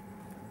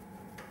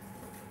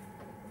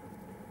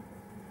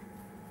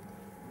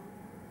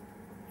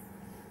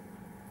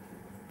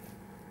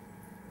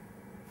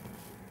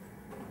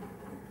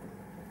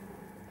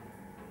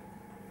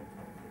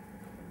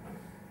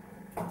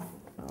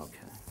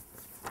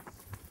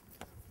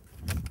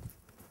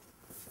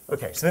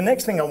 Okay, so the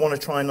next thing I want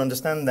to try and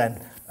understand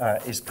then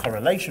is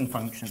correlation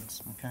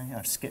functions. Okay,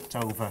 I've skipped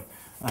over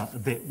a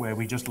bit where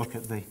we just look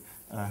at the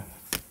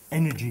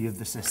energy of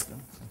the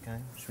system, okay,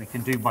 which we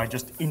can do by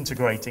just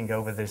integrating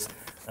over this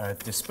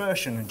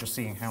dispersion and just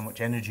seeing how much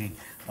energy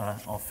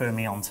our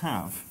fermions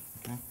have.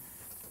 Okay.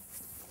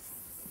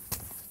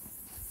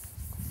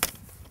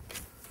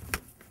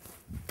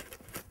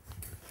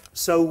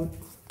 So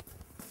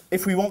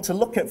if we want to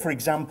look at, for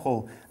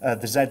example,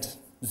 the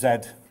z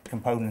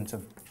component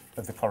of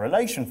the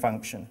correlation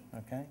function,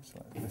 okay,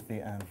 so let's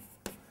be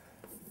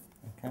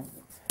okay,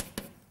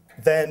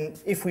 then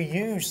if we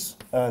use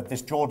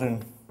this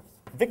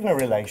Jordan-Wigner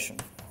relation,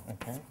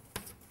 okay,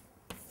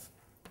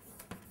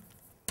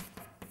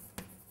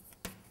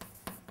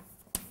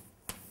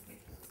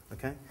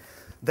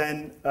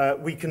 then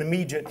we can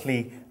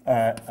immediately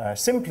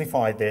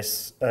simplify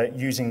this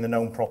using the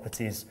known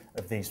properties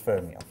of these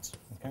fermions.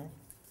 Okay.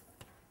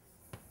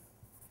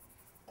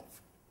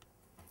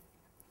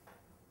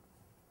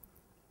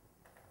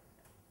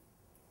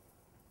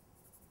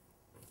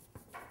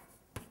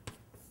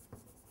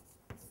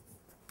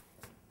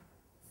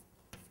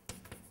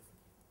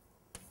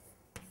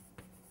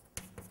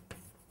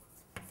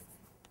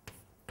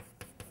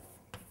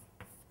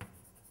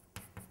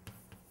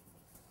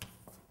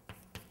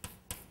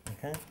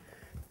 Okay.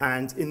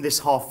 And in this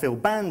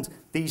half-filled band,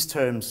 these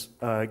terms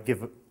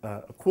give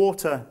a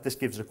quarter. This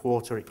gives a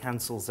quarter. It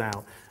cancels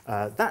out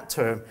that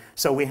term.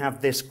 So we have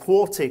this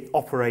quartic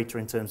operator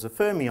in terms of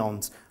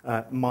fermions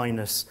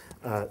minus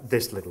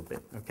this little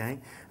bit. Okay.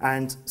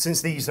 And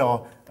since these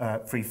are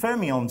free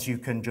fermions, you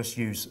can just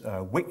use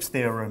Wick's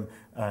theorem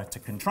to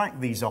contract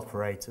these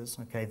operators.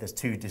 Okay. There's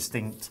two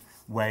distinct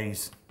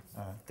ways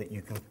that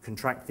you can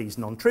contract these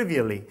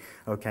non-trivially,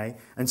 okay?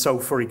 And so,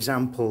 for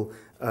example,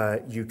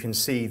 you can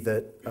see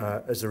that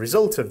as a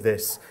result of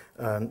this,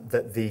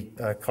 that the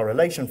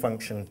correlation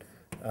function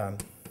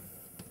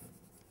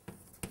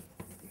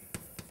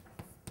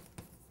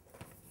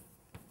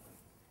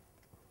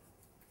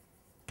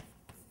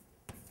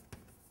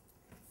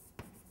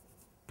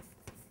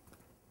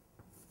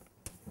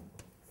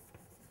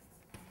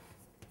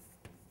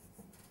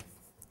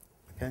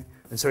okay?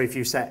 And so if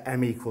you set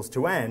m equals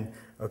to n,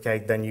 okay,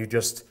 then you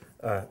just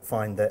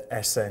find that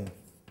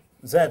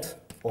SNZ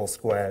all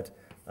squared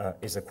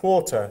is a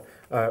quarter,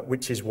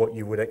 which is what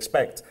you would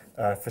expect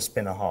for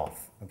spin a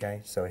half,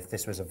 okay? So if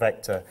this was a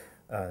vector,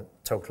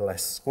 total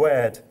S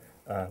squared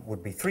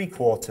would be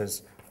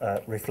 3/4,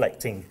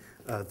 reflecting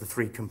the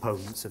three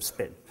components of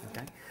spin,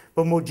 okay?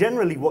 But more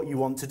generally, what you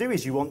want to do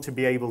is you want to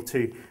be able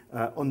to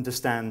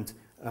understand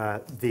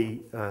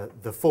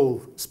the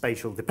full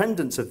spatial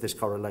dependence of this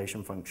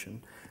correlation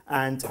function,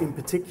 and in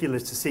particular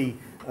to see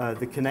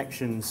the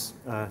connections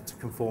to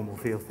conformal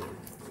field theory.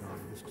 Sorry,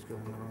 this is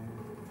going the wrong way.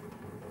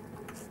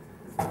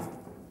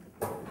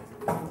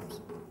 Oops.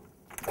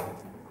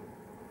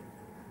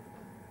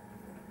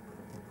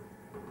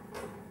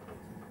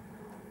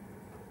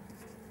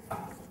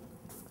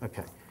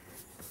 Okay.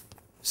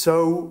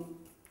 So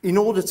in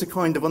order to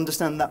kind of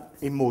understand that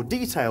in more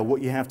detail,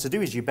 what you have to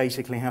do is you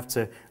basically have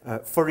to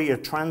Fourier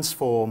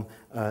transform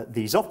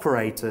these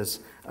operators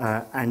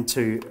and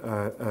to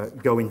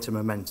go into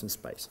momentum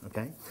space,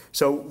 okay?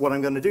 So what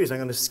I'm going to do is I'm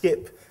going to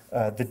skip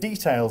the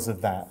details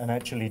of that and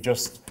actually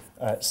just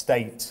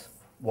state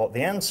what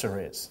the answer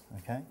is,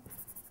 okay?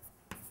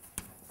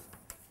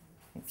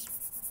 Oops.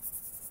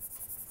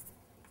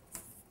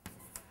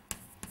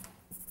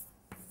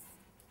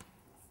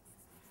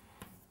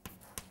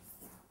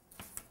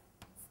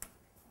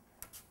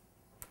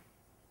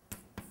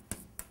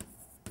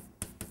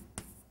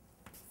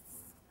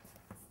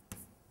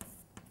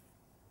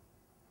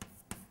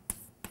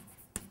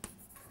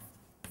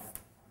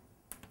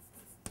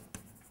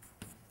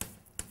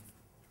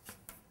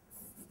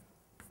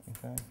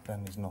 Okay, then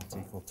is not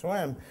equal to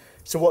m.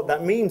 So what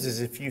that means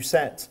is if you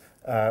set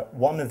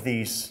one of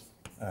these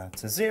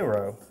to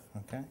 0,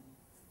 okay,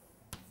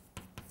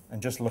 and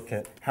just look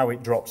at how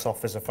it drops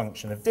off as a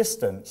function of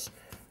distance,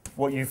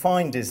 what you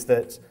find is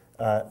that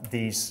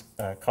these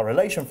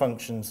correlation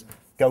functions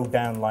go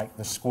down like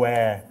the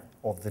square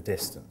of the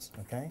distance,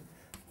 okay?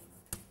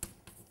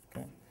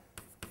 Okay.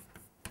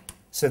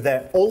 So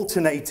they're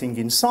alternating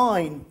in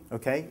sign,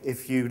 okay?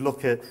 If you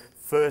look at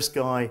first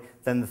guy,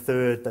 then the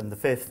third, then the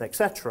fifth,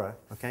 etc.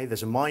 Okay,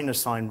 there's a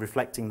minus sign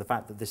reflecting the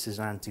fact that this is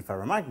an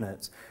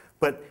antiferromagnet.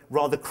 But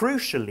rather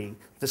crucially,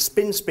 the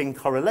spin-spin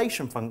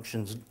correlation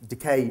functions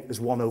decay as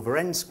 1 over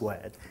n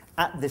squared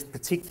at this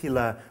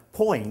particular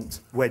point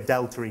where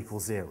delta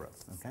equals 0.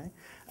 Okay,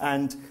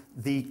 And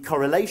the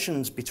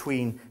correlations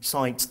between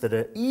sites that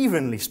are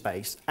evenly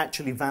spaced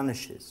actually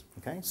vanishes,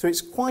 okay? So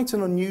it's quite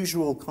an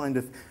unusual kind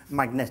of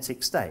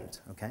magnetic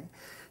state, okay?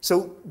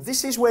 So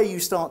this is where you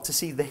start to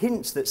see the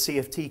hints that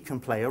CFT can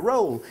play a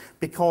role,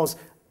 because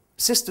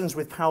systems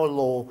with power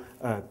law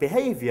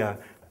behavior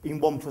in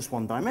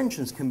 1+1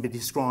 dimensions can be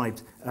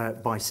described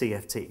by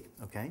CFT,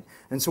 okay?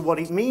 And so what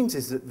it means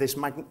is that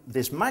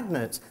this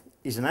magnet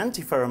is an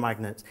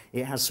antiferromagnet.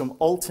 It has some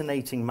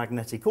alternating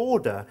magnetic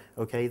order,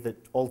 okay, that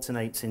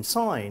alternates in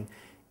sign.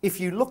 If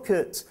you look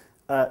at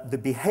the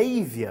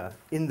behavior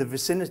in the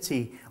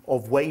vicinity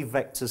of wave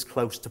vectors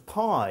close to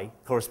pi,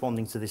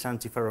 corresponding to this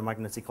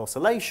antiferromagnetic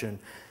oscillation,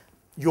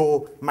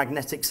 your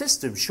magnetic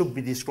system should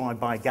be described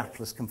by a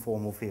gapless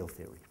conformal field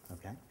theory,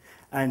 okay?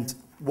 And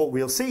what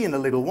we'll see in a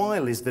little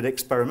while is that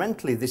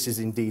experimentally this is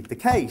indeed the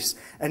case.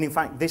 And in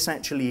fact, this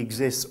actually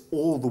exists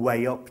all the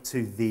way up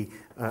to the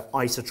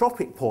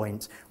isotropic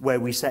point where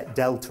we set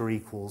delta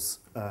equals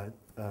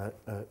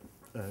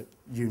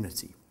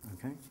unity,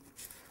 okay?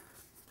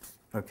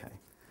 Okay.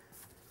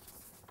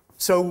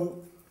 So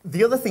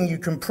the other thing you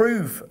can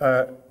prove,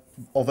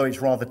 although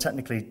it's rather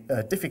technically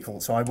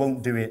difficult, so I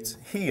won't do it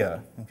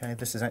here, okay?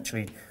 This is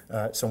actually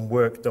some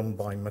work done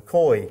by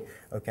McCoy,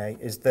 okay,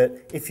 is that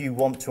if you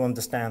want to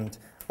understand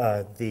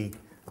the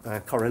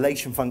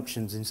correlation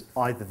functions in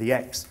either the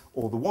x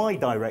or the y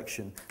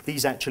direction,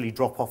 these actually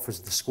drop off as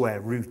the square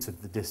root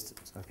of the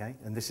distance, okay?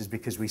 And this is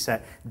because we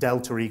set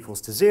delta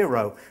equals to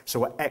 0,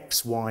 so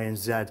x, y, and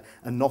z are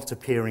not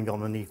appearing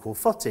on an equal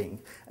footing,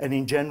 and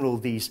in general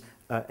these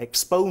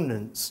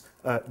exponents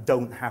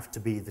don't have to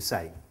be the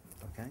same,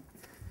 okay?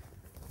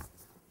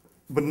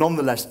 But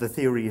nonetheless, the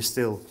theory is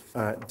still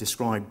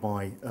described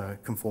by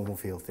conformal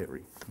field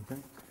theory,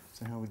 okay?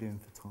 So how are we doing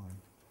for time?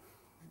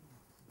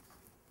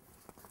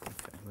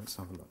 Okay, let's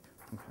have a look.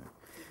 Okay.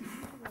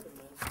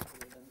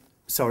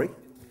 Sorry?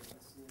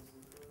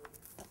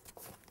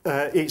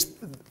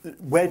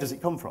 Where does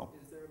it come from?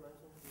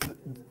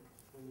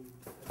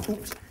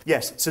 Oops.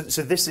 Yes,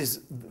 so this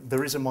is,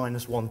 there is a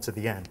 -1 to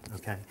the n,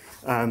 okay?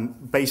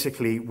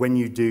 Basically, when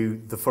you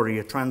do the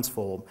Fourier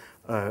transform,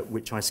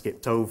 which I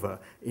skipped over,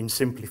 in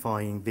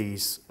simplifying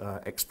these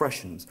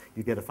expressions,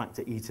 you get a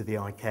factor e to the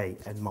ik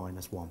n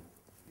 -1.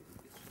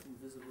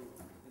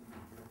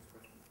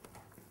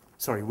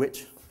 Sorry,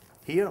 which?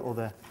 Here or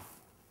there?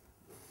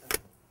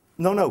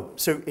 No,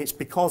 so it's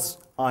because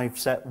I've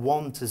set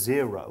 1 to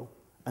 0,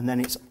 and then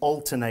it's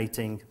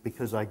alternating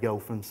because I go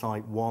from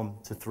site 1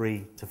 to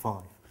 3 to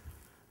 5.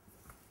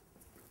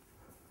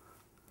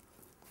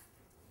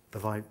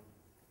 Have I?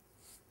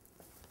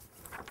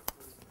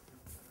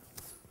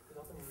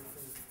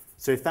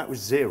 So if that was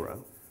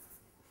 0,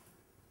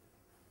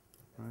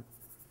 right?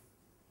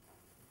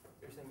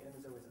 You're saying n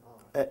is always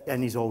odd.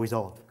 N is always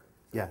odd,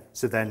 yeah.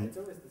 So then, it's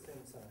always the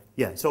same sign.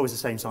 Yeah, it's always the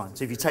same sign.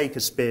 So if you take a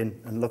spin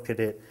and look at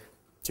it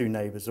 2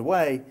 neighbours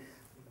away,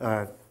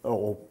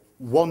 or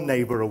 1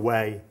 neighbour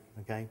away,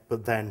 okay,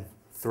 but then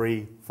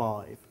 3,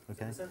 5,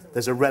 okay.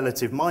 There's a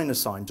relative minus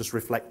sign just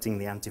reflecting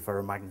the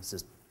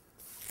antiferromagnetism.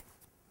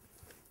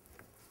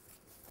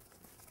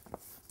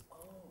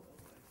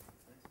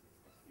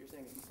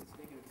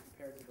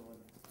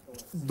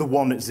 The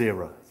one at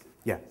 0.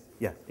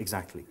 Yeah,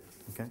 exactly.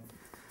 Okay.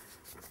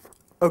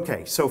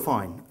 Okay, so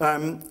fine.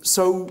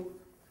 So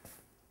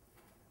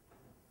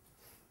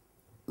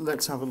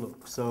let's have a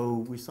look.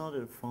 So we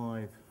started at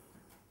 5.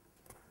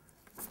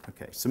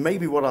 Okay, so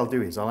maybe what I'll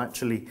do is I'll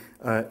actually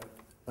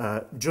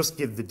just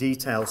give the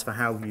details for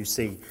how you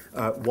see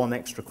one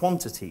extra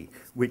quantity,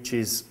 which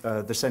is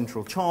the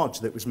central charge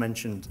that was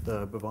mentioned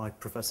by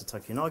Professor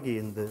Takinagi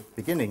in the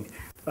beginning.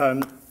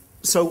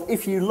 So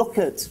if you look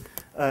at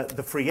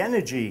the free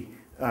energy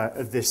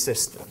of this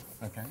system,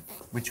 okay,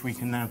 which we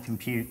can now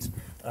compute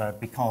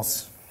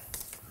because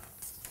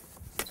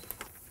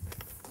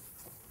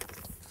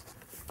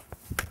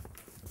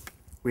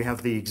we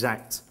have the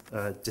exact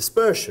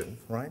dispersion,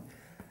 right?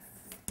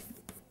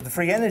 The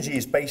free energy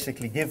is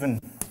basically given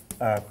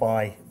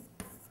by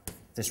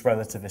this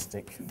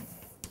relativistic,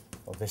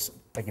 or this,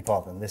 beg your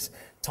pardon, this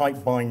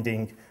tight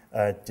binding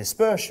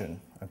dispersion,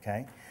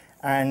 okay?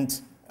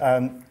 And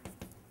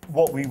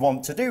what we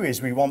want to do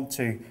is we want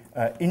to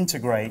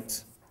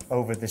integrate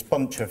over this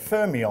bunch of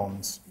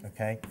fermions,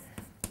 okay,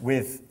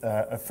 with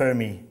a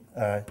Fermi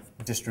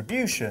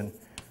distribution,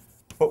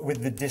 but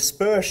with the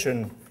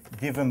dispersion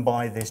given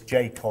by this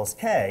J cos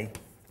k,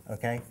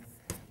 okay,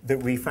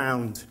 that we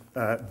found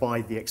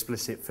by the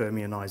explicit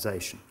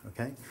fermionization,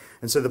 okay?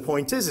 And so the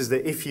point is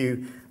that if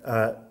you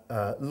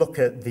look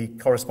at the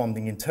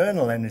corresponding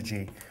internal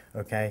energy,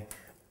 okay,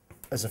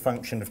 as a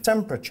function of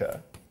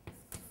temperature,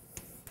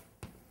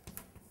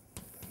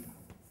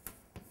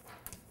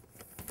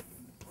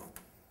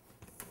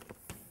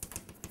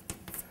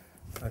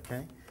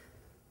 okay,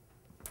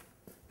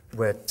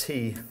 where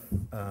T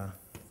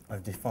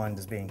I've defined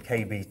as being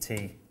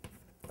kBT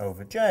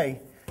over J,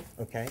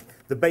 okay,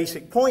 the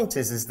basic point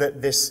is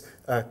that this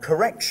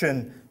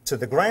correction to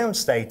the ground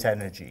state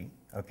energy,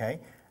 okay,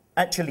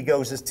 actually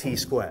goes as t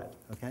squared.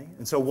 Okay?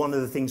 And so one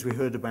of the things we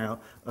heard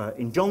about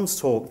in John's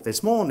talk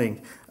this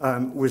morning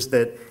was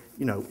that,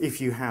 you know,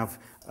 if you have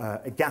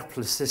a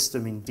gapless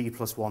system in d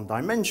plus 1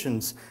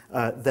 dimensions,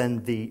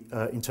 then the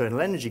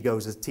internal energy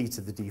goes as t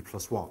to the d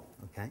plus 1.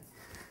 Okay?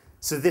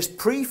 So this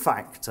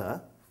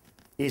prefactor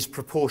is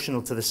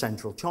proportional to the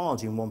central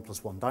charge in 1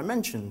 plus 1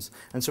 dimensions.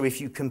 And so if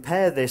you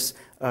compare this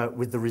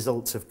with the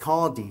results of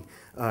Cardy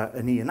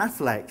and Ian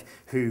Affleck,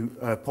 who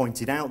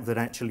pointed out that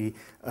actually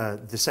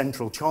the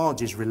central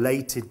charge is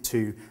related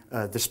to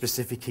the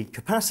specific heat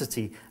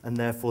capacity and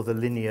therefore the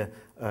linear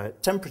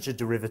temperature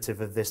derivative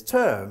of this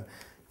term,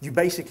 you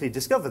basically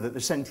discover that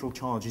the central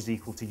charge is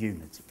equal to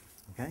unity.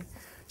 Okay?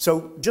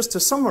 So just to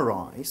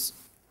summarize,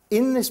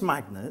 in this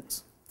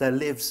magnet there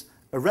lives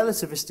a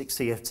relativistic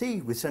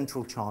CFT with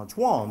central charge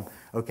 1,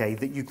 okay,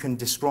 that you can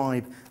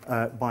describe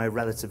by a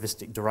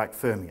relativistic Dirac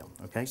fermion.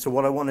 Okay? So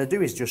what I want to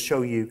do is just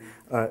show you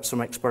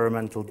some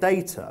experimental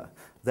data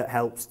that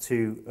helps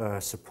to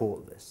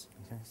support this.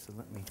 Okay? So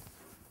let me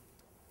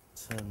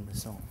turn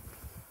this on.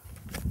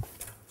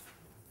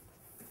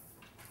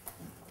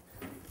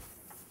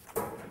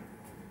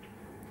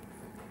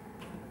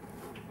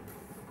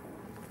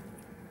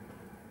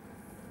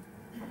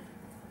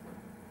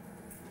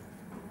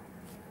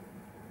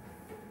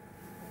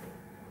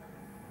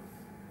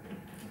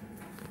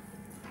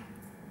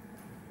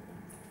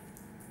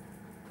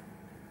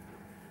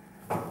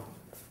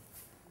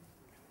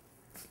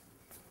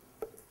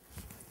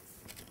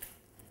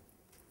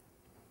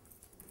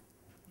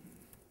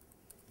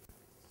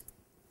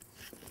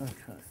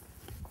 Okay.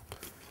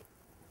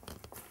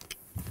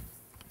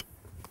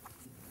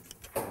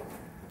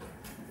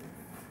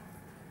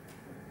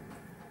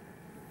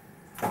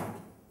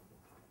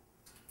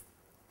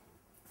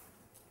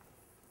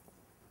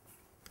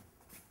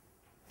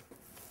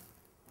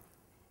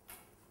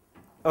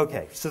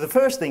 Okay, so the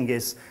first thing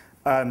is,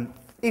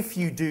 if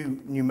you do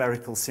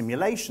numerical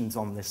simulations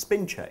on this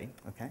spin chain,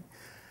 okay,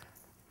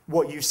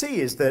 what you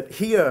see is that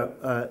here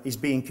is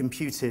being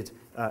computed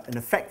an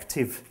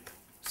effective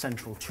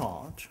central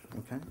charge.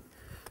 Okay,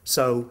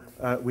 so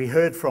we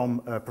heard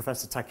from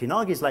Professor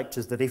Takinagi's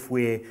lectures that if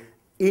we're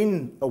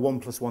in a 1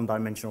 plus 1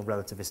 dimensional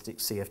relativistic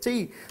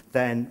CFT,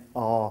 then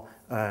our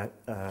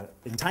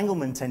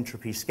entanglement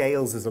entropy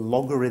scales as a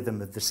logarithm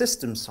of the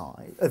system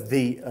size, of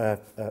the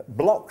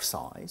block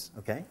size,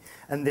 okay?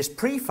 And this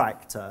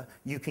prefactor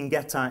you can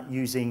get at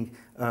using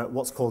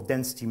what's called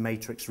density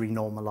matrix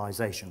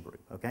renormalization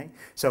group, okay?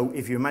 So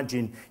if you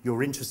imagine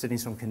you're interested in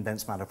some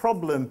condensed matter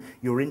problem,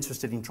 you're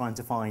interested in trying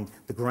to find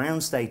the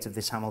ground state of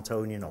this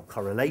Hamiltonian or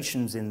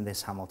correlations in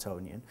this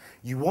Hamiltonian,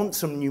 you want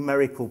some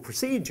numerical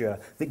procedure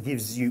that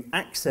gives you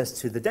access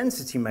to the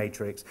density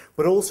matrix,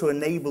 but also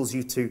enables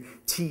you to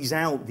tease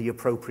out the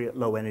appropriate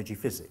low energy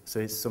physics. So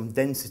it's some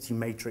density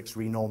matrix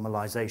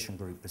renormalization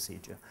group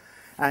procedure.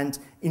 And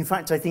in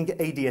fact, I think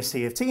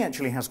ADS-CFT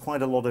actually has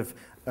quite a lot of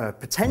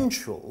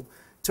potential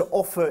to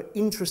offer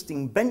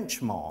interesting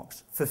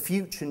benchmarks for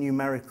future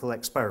numerical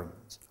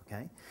experiments.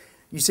 Okay?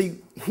 You see,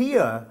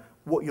 here,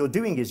 what you're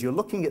doing is you're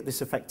looking at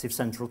this effective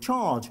central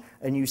charge,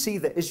 and you see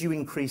that as you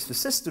increase the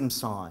system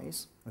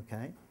size,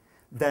 okay,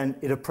 then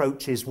it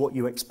approaches what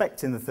you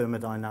expect in the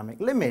thermodynamic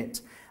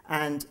limit,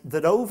 and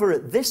that over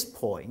at this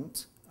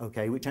point,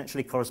 okay, which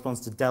actually corresponds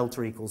to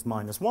delta equals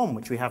 -1,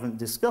 which we haven't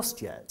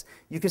discussed yet,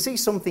 you can see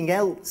something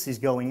else is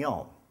going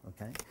on,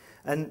 okay?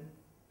 And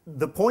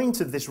the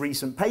point of this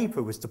recent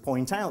paper was to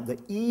point out that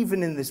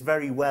even in this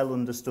very well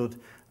understood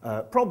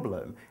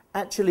problem,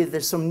 actually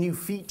there's some new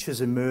features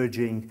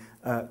emerging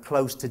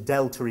close to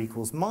delta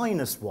equals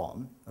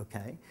 -1,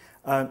 okay,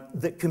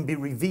 that can be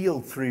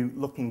revealed through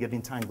looking at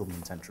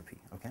entanglement entropy,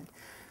 okay?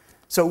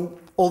 So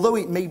although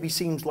it maybe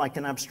seems like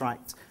an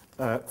abstract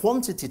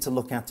quantity to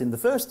look at in the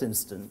first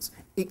instance,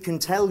 it can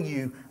tell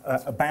you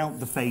about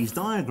the phase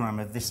diagram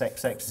of this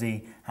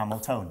XXZ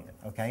Hamiltonian,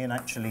 okay? And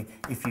actually,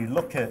 if you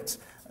look at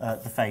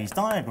the phase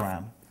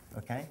diagram,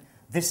 okay,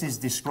 this is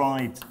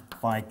described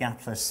by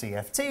gapless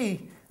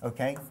CFT,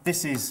 okay?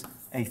 This is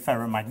a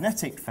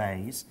ferromagnetic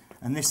phase,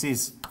 and this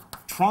is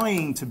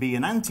trying to be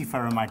an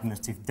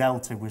antiferromagnet if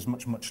delta was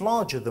much, much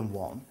larger than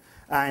 1,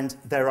 and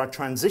there are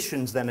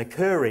transitions then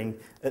occurring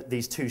at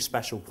these two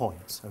special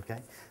points,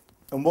 okay?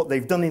 And what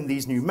they've done in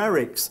these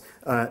numerics,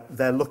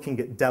 they're looking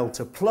at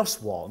delta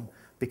 +1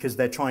 because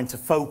they're trying to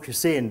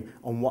focus in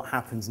on what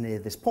happens near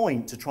this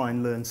point to try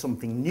and learn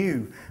something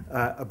new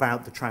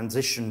about the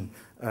transition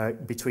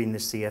between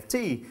this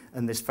CFT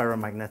and this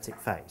ferromagnetic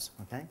phase,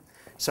 okay?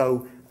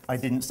 So I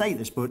didn't say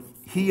this, but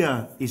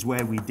here is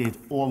where we did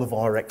all of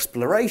our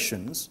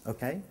explorations,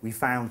 okay? We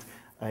found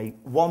a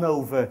 1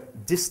 over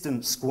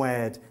distance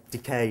squared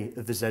decay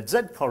of the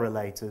ZZ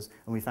correlators,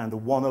 and we found a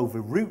 1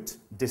 over root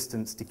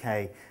distance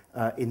decay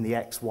in the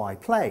XY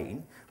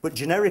plane. But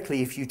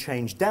generically, if you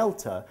change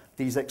delta,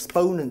 these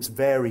exponents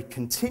vary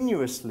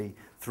continuously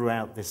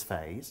throughout this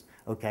phase,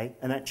 okay?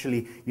 And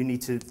actually, you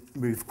need to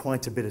move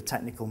quite a bit of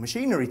technical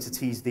machinery to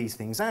tease these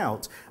things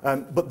out,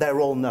 but they're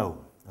all known,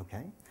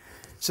 okay?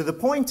 So the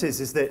point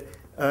is that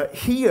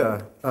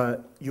here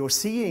you're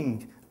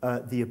seeing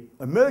the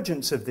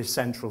emergence of this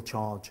central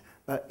charge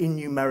in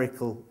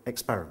numerical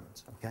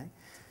experiments. Okay?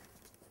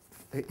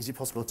 Is it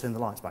possible to turn the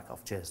lights back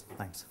off? Cheers.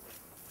 Thanks.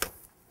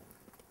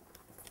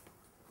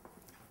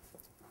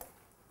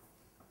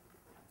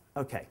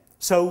 Okay.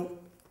 So,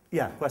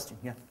 yeah, question.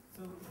 Yeah.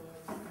 So,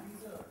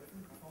 these are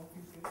different conformal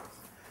field theories?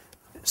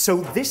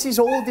 So this is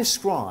all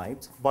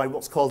described by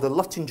what's called a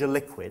Luttinger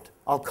liquid.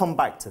 I'll come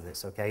back to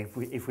this, okay,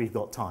 if we've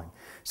got time.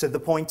 So the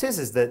point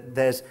is that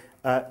there's,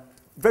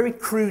 very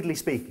crudely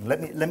speaking,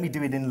 let me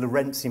do it in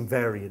Lorentz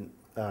invariant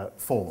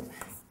form.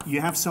 You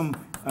have some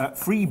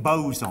free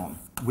boson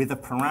with a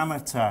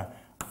parameter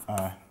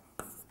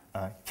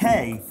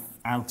k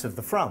out of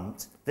the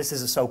front. This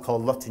is a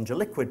so-called Luttinger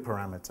liquid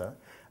parameter.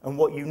 And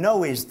what you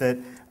know is that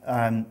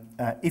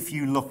if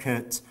you look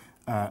at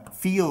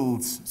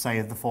fields, say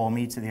of the form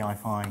e to the I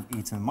phi,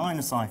 e to the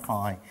minus I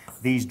phi,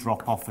 these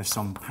drop off as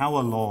some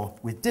power law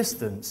with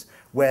distance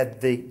where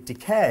the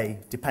decay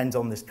depends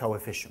on this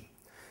coefficient.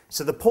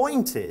 So the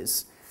point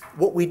is,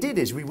 what we did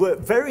is we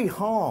worked very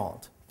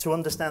hard to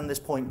understand this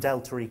point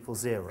delta equals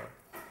 0.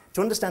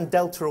 To understand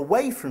delta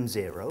away from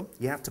 0,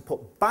 you have to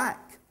put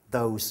back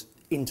those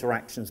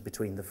interactions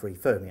between the free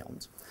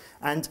fermions.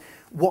 And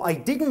what I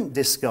didn't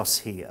discuss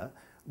here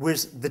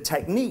was the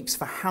techniques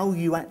for how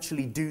you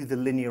actually do the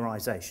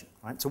linearization.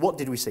 Right? So what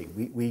did we see?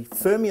 We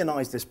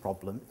fermionized this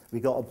problem. We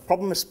got a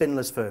problem of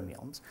spinless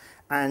fermions,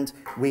 and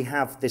we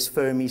have this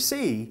Fermi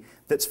C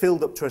that's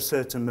filled up to a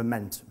certain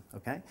momentum.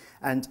 Okay?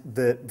 And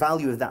the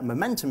value of that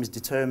momentum is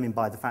determined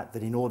by the fact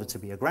that in order to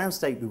be a ground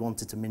state, we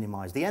wanted to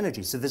minimize the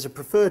energy. So there's a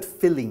preferred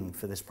filling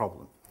for this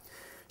problem.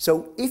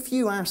 So if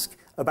you ask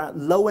about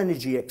low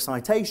energy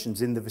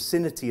excitations in the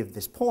vicinity of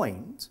this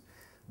point,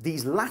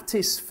 these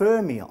lattice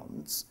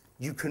fermions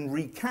you can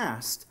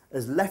recast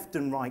as left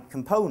and right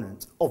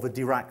components of a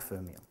Dirac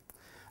fermion.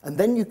 And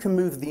then you can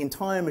move the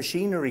entire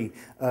machinery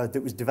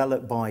that was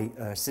developed by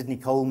Sidney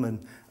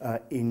Coleman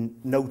in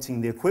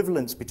noting the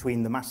equivalence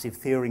between the massive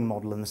Thirring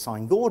model and the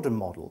Sine-Gordon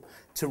model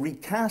to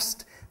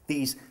recast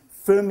these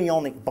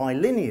fermionic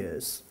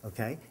bilinears,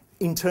 okay,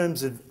 in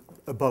terms of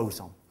a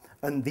boson.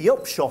 And the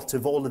upshot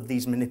of all of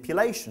these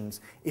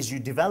manipulations is you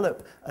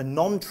develop a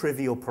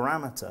non-trivial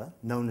parameter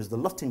known as the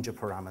Luttinger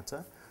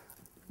parameter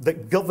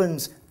that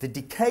governs the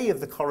decay of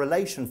the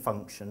correlation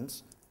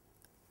functions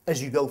as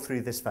you go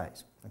through this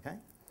phase. Okay?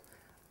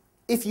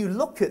 If you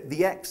look at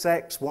the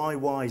XX,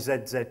 YY,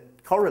 ZZ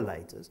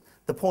correlators,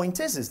 the point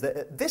is that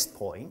at this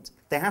point,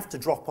 they have to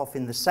drop off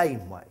in the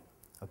same way.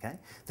 Okay?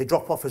 They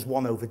drop off as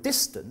 1 over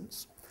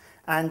distance.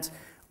 And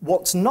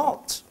what's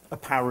not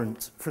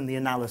apparent from the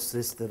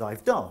analysis that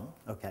I've done,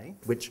 okay,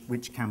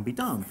 which can be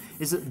done,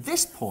 is at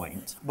this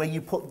point, where you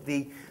put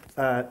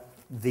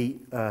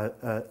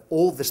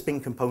all the spin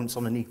components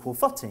on an equal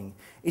footing,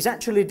 is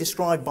actually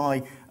described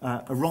by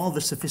a rather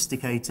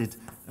sophisticated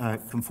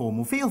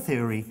conformal field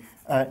theory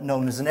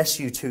known as an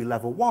SU2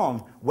 level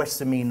 1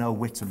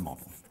 Westernino-Witten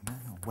model,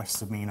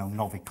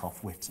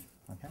 Westernino-Novikov-Witten.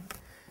 Okay?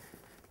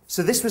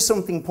 So this was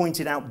something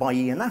pointed out by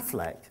Ian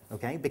Affleck,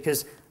 okay,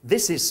 because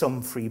this is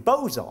some free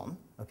boson,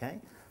 okay,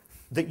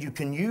 that you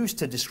can use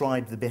to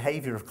describe the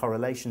behavior of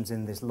correlations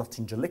in this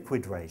Luttinger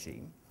liquid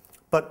regime.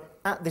 But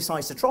at this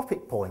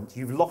isotropic point,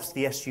 you've lost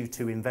the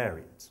SU2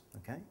 invariance.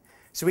 Okay?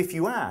 So if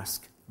you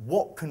ask,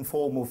 what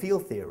conformal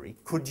field theory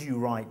could you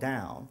write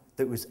down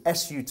that was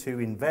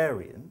SU2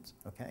 invariant?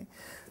 Okay?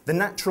 The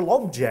natural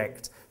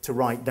object to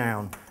write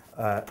down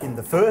in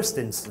the first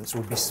instance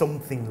would be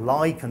something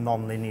like a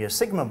nonlinear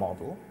sigma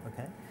model.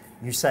 Okay?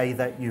 You say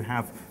that you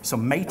have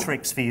some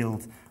matrix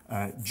field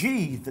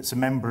G that's a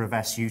member of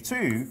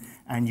SU2,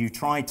 and you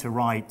try to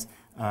write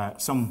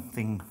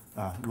something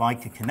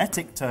like a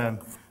kinetic term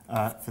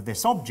for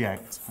this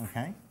object,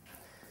 okay?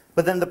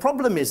 But then the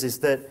problem is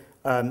that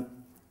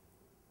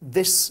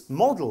this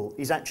model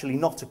is actually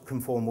not a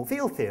conformal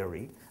field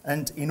theory,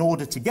 and in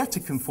order to get a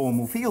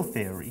conformal field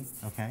theory,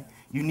 okay,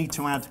 you need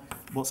to add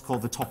what's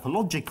called the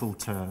topological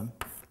term,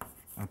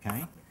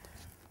 okay,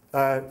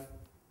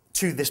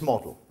 to this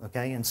model,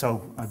 okay? And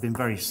so I've been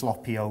very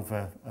sloppy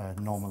over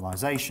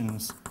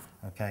normalizations,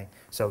 okay?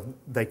 So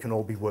they can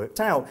all be worked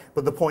out,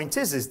 but the point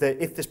is that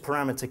if this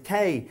parameter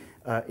k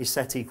is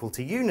set equal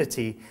to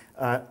unity,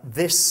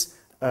 this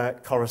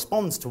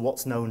corresponds to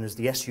what's known as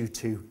the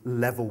SU2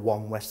 level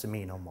 1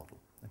 Westernino model.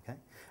 Okay?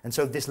 And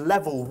so this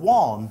level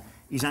 1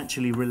 is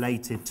actually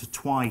related to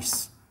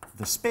twice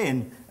the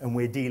spin, and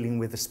we're dealing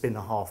with a spin and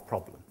a half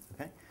problem.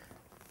 Okay?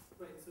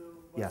 Right, so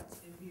yeah.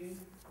 In the end,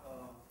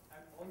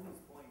 at all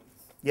these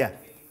points, yeah.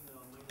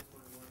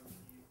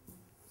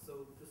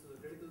 So this is a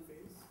critical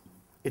phase?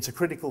 It's a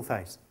critical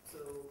phase. So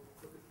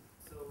it's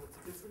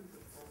a different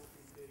conformal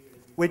field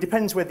theory. Well, it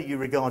depends whether you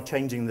regard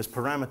changing this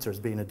parameter as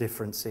being a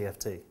different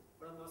CFT.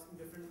 But I'm asking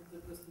different,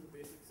 just in the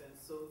basic sense.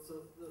 So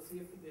the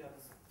CFT, they have,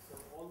 so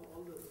all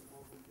the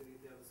conformal field theory,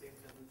 they have the same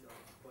central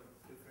charge, but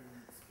different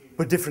scaling.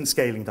 But different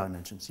scaling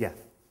dimensions, yeah.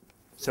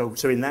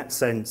 So in that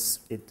sense,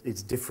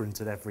 it's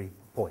different at every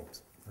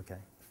point, okay?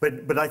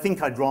 But I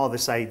think I'd rather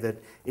say that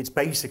it's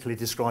basically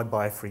described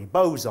by a free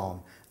boson,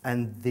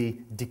 and the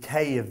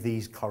decay of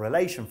these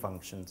correlation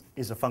functions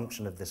is a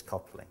function of this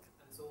coupling.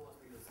 And so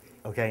must be the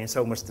scaling. Okay, and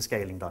so must the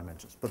scaling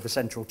dimensions. But the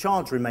central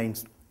charge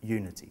remains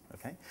unity,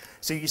 okay?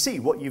 So you see,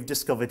 what you've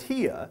discovered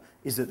here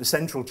is that the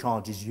central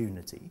charge is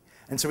unity.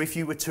 And so if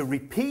you were to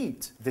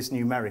repeat this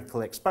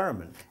numerical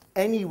experiment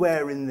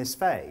anywhere in this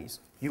phase,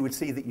 you would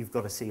see that you've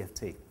got a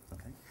CFT,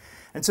 okay?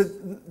 And so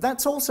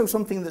that's also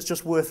something that's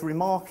just worth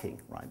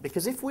remarking, right?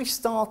 Because if we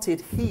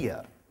started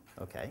here,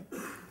 okay,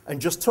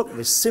 and just took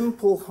this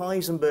simple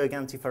Heisenberg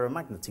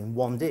antiferromagnet in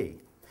 1D,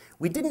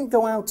 we didn't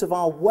go out of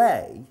our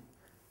way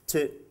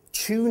to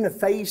tune a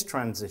phase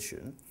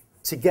transition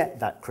to get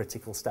that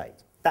critical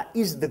state. That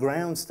is the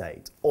ground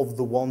state of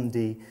the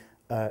 1D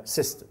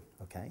system,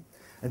 okay?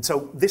 And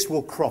so this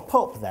will crop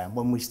up then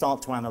when we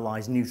start to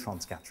analyze neutron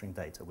scattering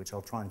data, which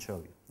I'll try and show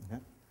you,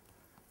 okay?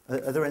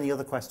 Are there any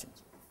other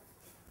questions?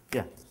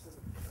 Yeah.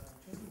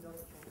 Changing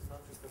delta changes not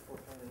just the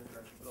photon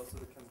interaction, but also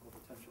the chemical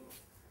potential.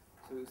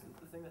 So is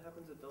the thing that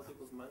happens at delta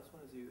equals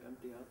 -1 is you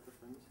empty out the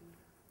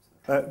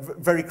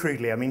fermicity? Very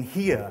crudely, I mean,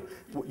 here,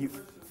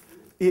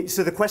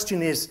 so the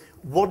question is,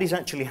 what is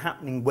actually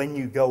happening when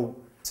you go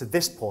to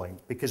this point?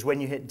 Because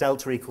when you hit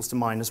delta equals to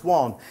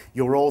 -1,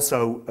 you're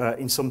also,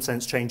 in some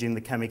sense, changing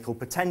the chemical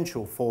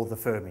potential for the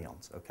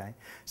fermions, okay?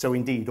 So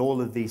indeed,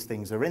 all of these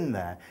things are in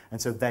there, and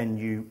so then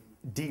you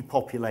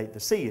depopulate the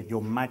sea, and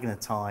you're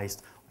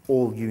magnetized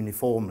all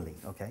uniformly,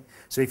 okay?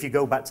 So if you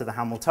go back to the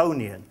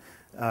Hamiltonian,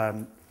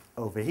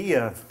 over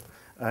here,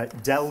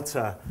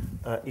 delta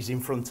is in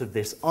front of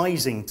this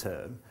Ising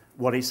term.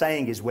 What it's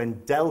saying is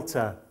when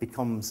delta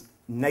becomes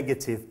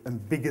negative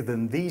and bigger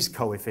than these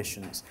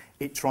coefficients,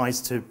 it tries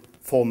to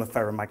form a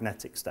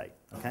ferromagnetic state,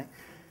 okay?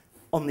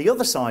 On the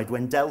other side,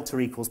 when delta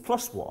equals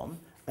 +1,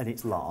 and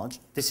it's large,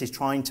 this is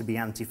trying to be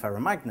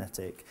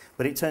antiferromagnetic,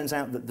 but it turns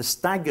out that the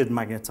staggered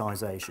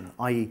magnetization,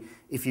 i.e.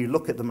 if you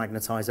look at the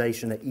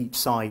magnetization at each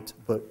site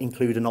but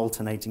include an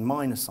alternating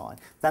minus sign,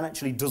 that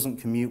actually doesn't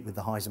commute with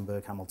the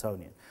Heisenberg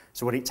Hamiltonian.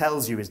 So what it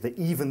tells you is that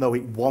even though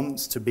it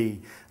wants to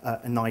be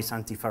a nice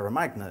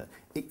antiferromagnet,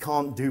 it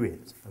can't do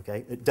it,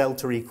 okay? At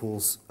delta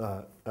equals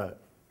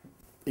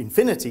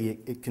infinity,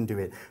 it can do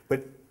it.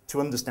 But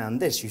to understand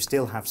this, you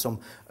still have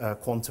some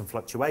quantum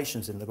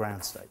fluctuations in the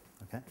ground state.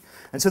 Okay?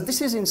 And so this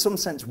is in some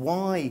sense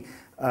why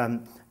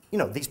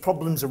these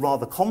problems are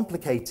rather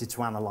complicated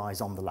to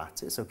analyze on the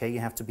lattice. Okay? You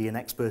have to be an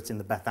expert in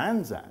the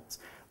Bethe-Ansatz,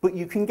 but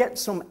you can get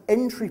some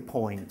entry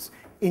points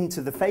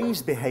into the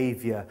phase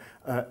behavior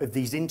of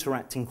these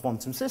interacting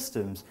quantum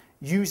systems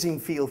using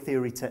field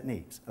theory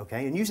techniques,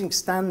 okay? And using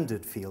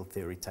standard field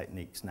theory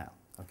techniques now,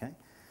 okay?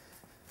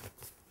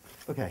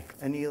 Okay,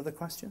 any other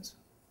questions?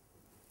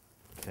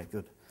 Okay,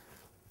 good.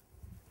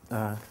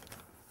 How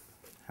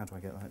do I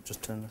get that?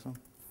 Just turn this on.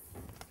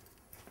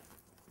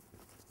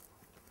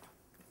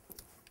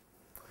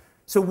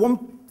 So one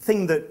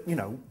thing that,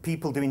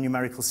 people doing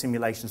numerical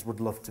simulations would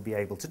love to be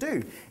able to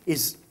do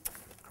is,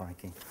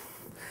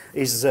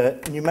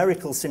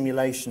 numerical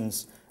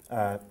simulations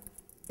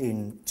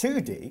in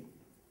 2D,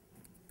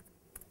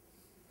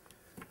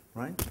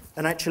 right?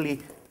 And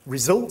actually,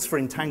 results for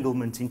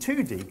entanglement in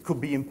 2D could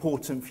be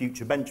important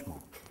future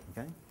benchmark,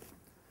 okay?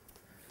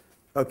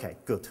 Okay,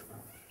 good.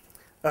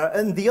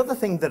 And the other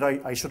thing that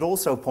I should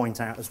also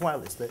point out as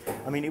well is that,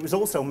 it was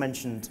also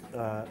mentioned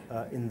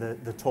in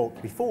the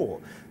talk before,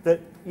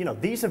 that,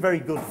 these are very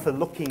good for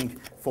looking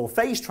for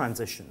phase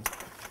transitions.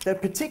 They're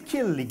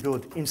particularly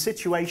good in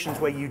situations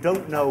where you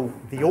don't know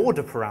the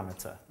order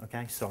parameter,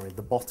 okay? Sorry,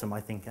 the bottom, I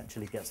think,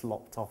 actually gets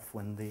lopped off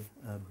when the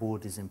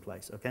board is in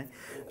place, okay?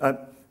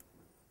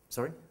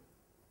 Sorry?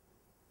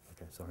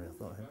 Okay, sorry, I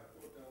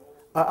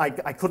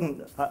thought I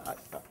couldn't,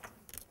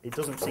 it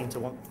doesn't seem to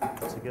want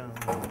to go.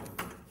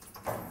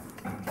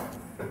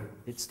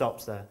 It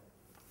stops there.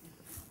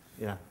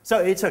 Yeah, so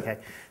it's okay.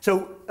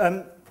 So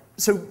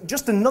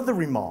just another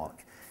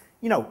remark.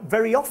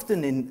 Very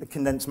often in a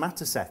condensed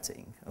matter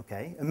setting,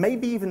 okay, and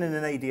maybe even in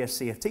an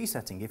ADS-CFT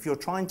setting, if you're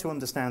trying to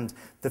understand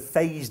the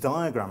phase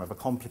diagram of a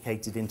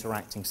complicated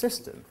interacting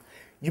system,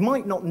 you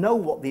might not know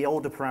what the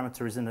order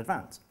parameter is in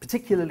advance,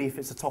 particularly if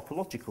it's a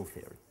topological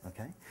theory,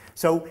 okay?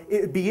 So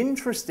it would be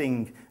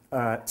interesting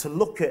to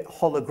look at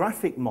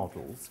holographic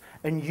models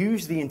and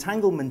use the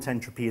entanglement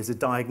entropy as a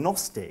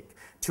diagnostic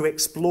to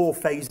explore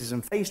phases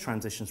and phase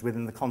transitions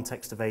within the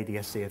context of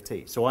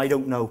ADS-CFT. So I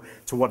don't know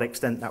to what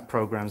extent that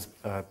program's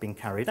been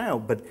carried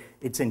out, but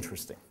it's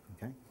interesting,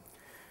 okay?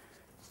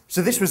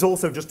 So this was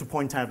also just to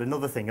point out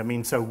another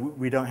thing. So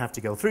we don't have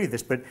to go through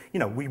this, but,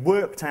 we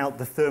worked out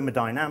the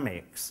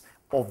thermodynamics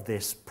of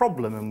this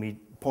problem, and we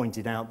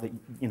pointed out that,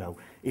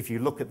 if you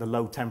look at the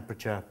low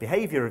temperature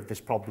behavior of this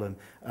problem,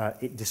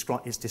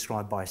 it's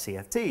described by a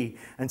CFT.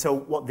 And so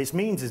what this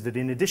means is that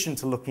in addition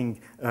to looking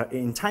at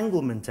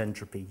entanglement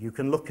entropy, you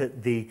can look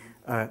at the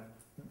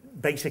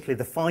basically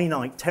the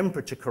finite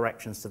temperature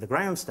corrections to the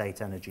ground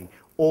state energy,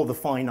 or the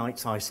finite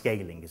size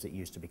scaling, as it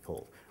used to be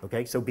called.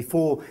 Okay, so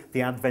before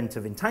the advent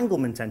of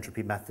entanglement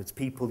entropy methods,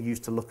 people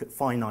used to look at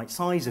finite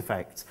size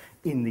effects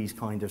in these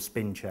kind of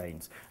spin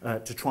chains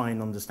to try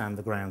and understand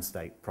the ground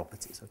state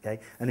properties. Okay,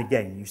 and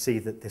again, you see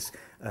that this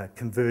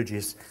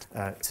converges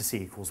to C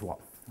equals 1.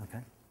 Okay.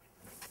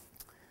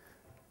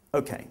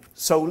 Okay,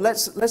 so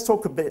let's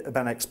talk a bit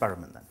about an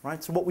experiment then,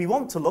 right? So what we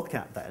want to look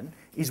at then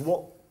is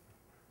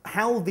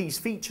how these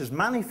features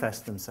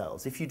manifest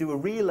themselves if you do a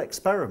real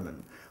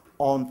experiment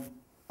on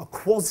a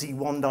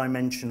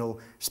quasi-one-dimensional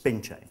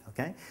spin chain,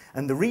 okay?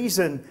 And the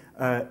reason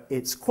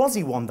it's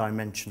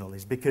quasi-one-dimensional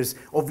is because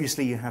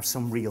obviously you have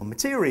some real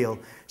material,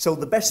 so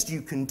the best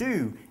you can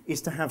do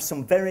is to have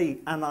some very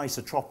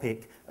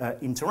anisotropic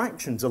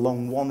interactions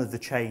along one of the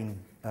chain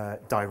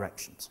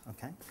directions,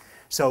 okay?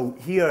 So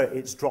here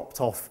it's dropped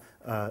off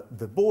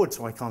the board,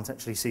 so I can't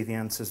actually see the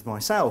answers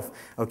myself.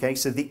 Okay,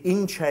 so the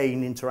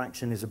in-chain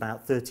interaction is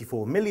about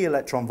 34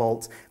 millielectron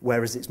volts,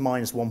 whereas it's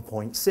minus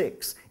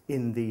 1.6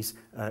 in these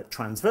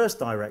transverse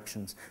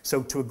directions.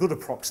 So to a good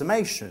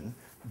approximation,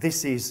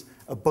 this is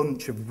a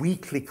bunch of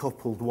weakly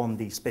coupled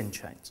 1D spin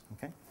chains.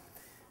 Okay.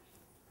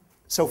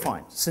 So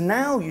fine. So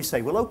now you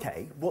say, well,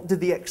 okay, what do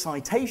the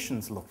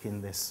excitations look in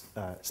this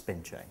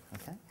spin chain?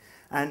 Okay.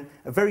 And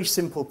a very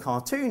simple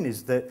cartoon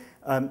is that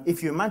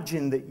if you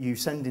imagine that you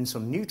send in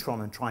some neutron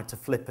and try to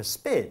flip a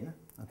spin,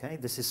 okay,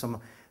 this is some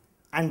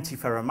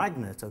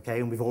antiferromagnet,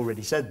 okay, and we've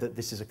already said that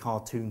this is a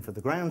cartoon for the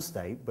ground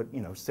state, but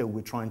you know, still we're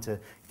trying to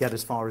get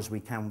as far as we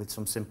can with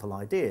some simple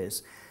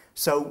ideas.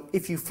 So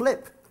if you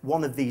flip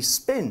one of these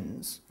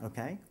spins,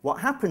 okay,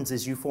 what happens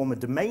is you form a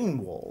domain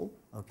wall,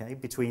 okay,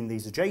 between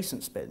these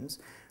adjacent spins,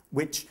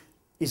 which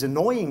is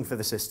annoying for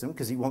the system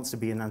because it wants to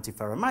be an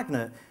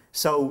antiferromagnet,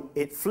 so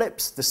it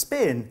flips the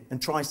spin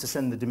and tries to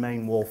send the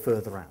domain wall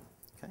further out.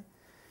 Okay?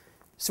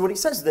 So what it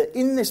says is that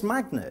in this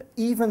magnet,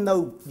 even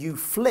though you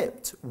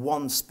flipped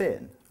one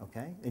spin,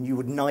 okay, and you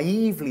would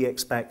naively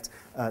expect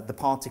the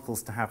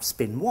particles to have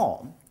spin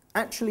 1,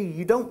 actually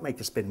you don't make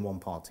a spin 1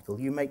 particle,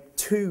 you make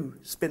 2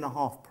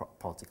 spin-a-half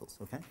particles.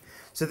 Okay?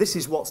 So this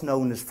is what's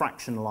known as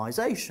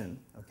fractionalization.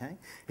 Okay?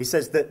 It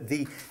says that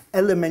the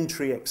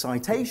elementary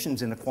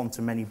excitations in a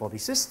quantum many-body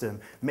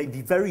system may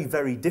be very,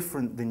 very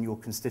different than your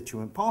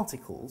constituent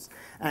particles,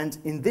 and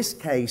in this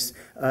case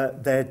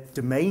they're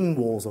domain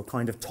walls or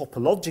kind of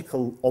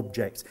topological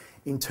objects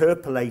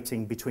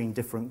interpolating between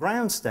different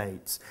ground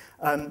states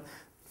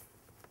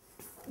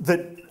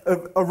that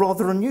are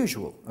rather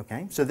unusual.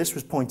 Okay? So this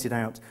was pointed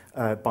out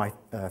by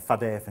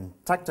Fadeev and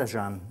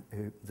Takhtajan,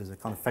 who there's a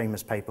kind of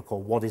famous paper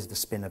called What is the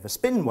Spin of a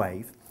Spin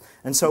Wave?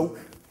 And so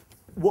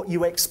what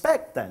you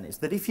expect then is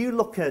that if you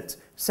look at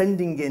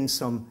sending in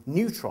some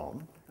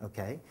neutron,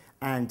 okay,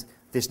 and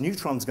this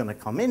neutron's going to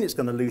come in, it's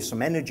going to lose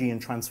some energy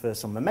and transfer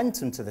some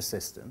momentum to the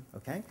system,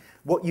 okay?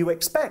 What you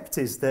expect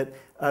is that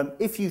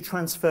if you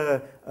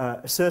transfer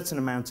a certain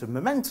amount of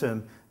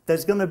momentum,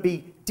 there's going to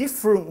be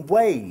different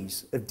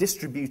ways of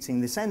distributing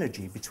this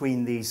energy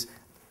between these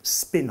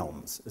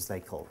spin-ons, as they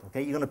call it,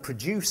 okay? You're going to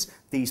produce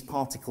these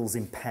particles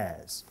in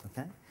pairs,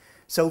 okay?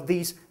 So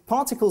these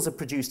particles are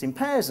produced in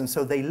pairs, and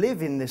so they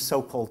live in this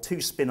so-called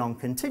 2-spin-on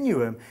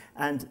continuum,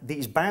 and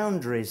these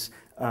boundaries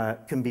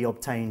can be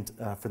obtained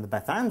from the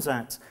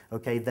Bethe-Ansatz.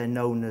 Okay, they're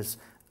known as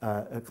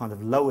a kind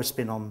of lower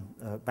spin-on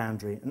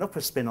boundary and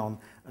upper spin-on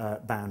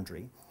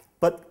boundary.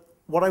 But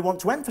what I want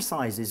to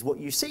emphasize is what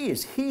you see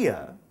is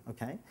here,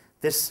 okay,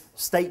 this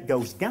state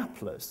goes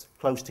gapless,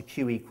 close to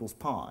Q equals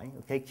pi.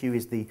 Okay, Q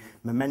is the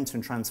momentum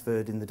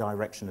transferred in the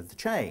direction of the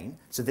chain.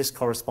 So this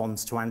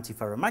corresponds to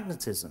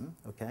antiferromagnetism,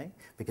 okay,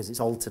 because it's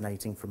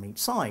alternating from each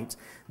side.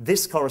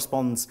 This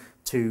corresponds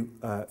to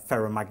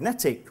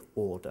ferromagnetic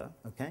order,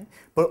 okay.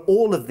 But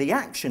all of the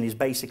action is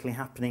basically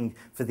happening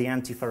for the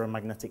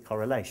antiferromagnetic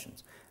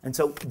correlations. And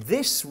so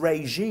this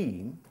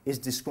regime is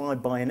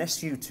described by an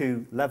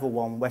SU2 level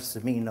 1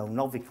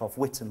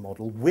 Wess-Zumino-Novikov-Witten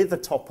model with a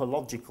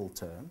topological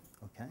term,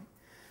 okay,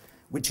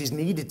 which is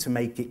needed to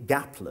make it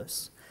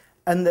gapless,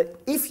 and that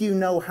if you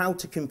know how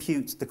to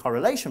compute the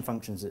correlation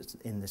functions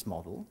in this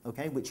model,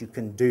 okay, which you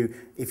can do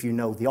if you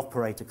know the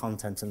operator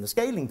content and the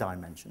scaling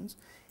dimensions,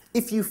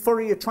 if you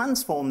Fourier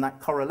transform that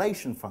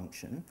correlation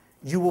function,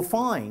 you will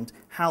find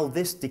how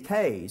this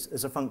decays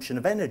as a function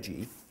of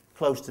energy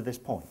close to this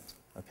point,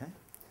 okay?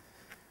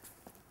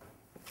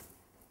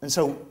 And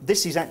so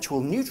this is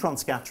actual neutron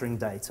scattering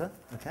data,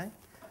 okay?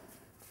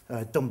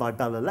 Done by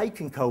Bella Lake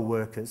and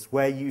co-workers,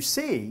 where you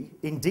see,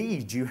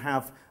 indeed, you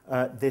have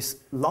this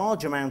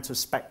large amount of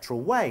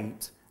spectral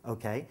weight,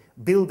 okay,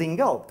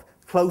 building up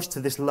close to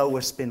this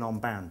lower spin-on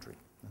boundary,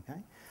 okay?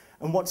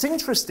 And what's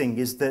interesting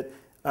is that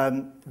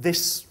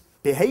this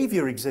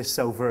behavior exists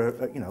over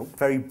a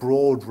very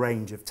broad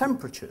range of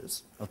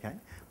temperatures, okay?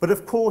 But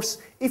of course,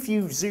 if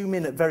you zoom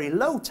in at very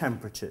low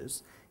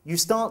temperatures, you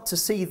start to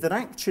see that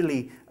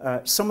actually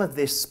some of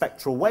this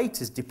spectral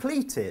weight is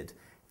depleted,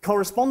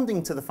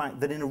 corresponding to the fact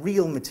that in a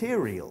real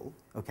material,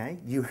 okay,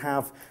 you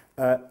have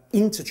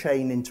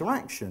interchain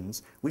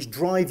interactions which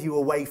drive you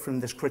away from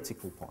this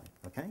critical point,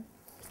 okay?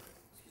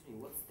 Excuse me,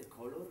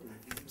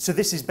 So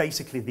this is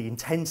basically the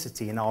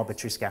intensity in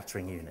arbitrary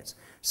scattering units.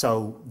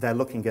 So they're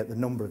looking at the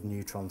number of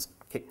neutrons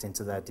kicked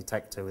into their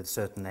detector with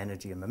certain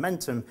energy and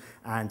momentum,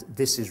 and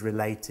this is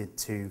related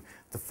to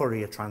the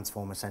Fourier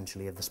transform,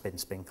 essentially, of the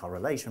spin-spin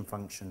correlation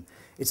function.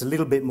 It's a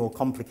little bit more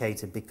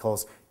complicated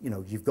because, you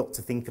know, you've got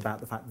to think about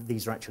the fact that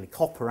these are actually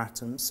copper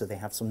atoms, so they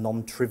have some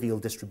non-trivial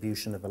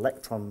distribution of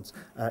electrons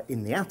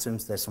in the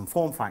atoms. There's some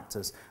form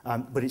factors,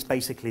 but it's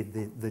basically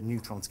the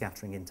neutron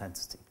scattering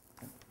intensity.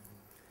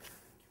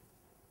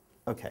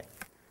 Okay,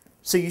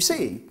 so you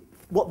see,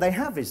 what they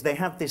have is they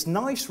have this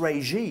nice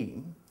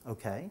regime,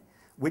 okay,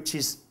 which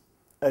is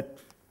at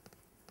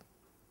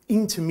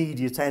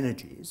intermediate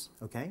energies,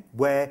 okay,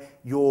 where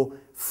you're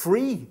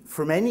free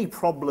from any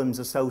problems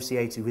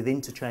associated with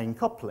interchain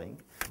coupling,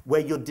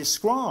 where you're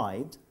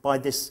described by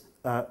this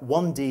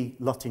 1D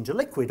Luttinger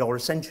liquid, or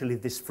essentially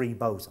this free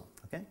boson,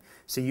 okay?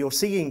 So you're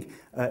seeing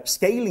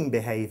scaling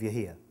behavior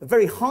here. At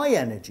very high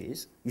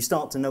energies, you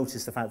start to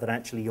notice the fact that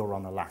actually you're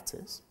on a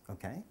lattice,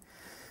 okay?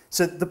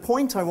 So the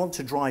point I want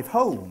to drive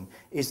home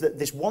is that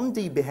this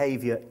 1D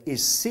behavior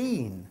is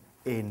seen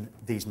in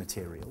these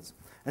materials.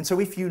 And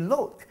so if you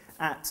look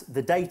at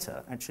the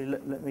data, actually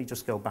let me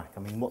just go back. I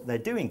mean, what they're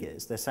doing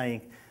is they're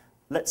saying,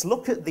 let's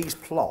look at these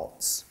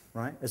plots,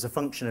 right, as a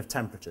function of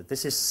temperature.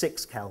 This is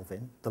 6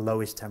 Kelvin, the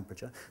lowest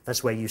temperature.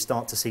 That's where you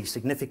start to see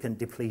significant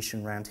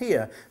depletion around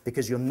here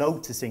because you're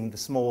noticing the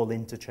small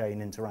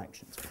interchain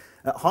interactions.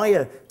 At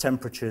higher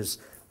temperatures,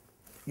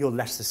 you're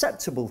less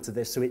susceptible to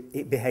this, so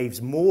it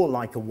behaves more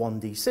like a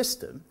 1D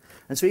system.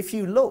 And so if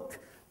you look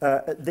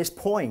at this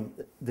point,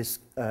 this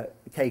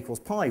k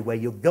equals pi, where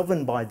you're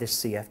governed by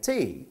this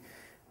CFT,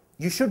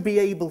 you should be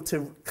able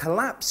to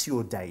collapse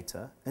your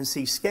data and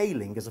see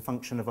scaling as a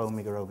function of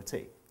omega over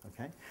t.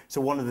 Okay? So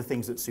one of the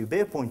things that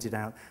Subir pointed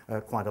out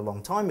quite a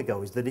long time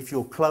ago is that if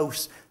you're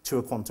close to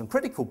a quantum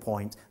critical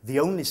point, the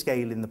only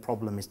scale in the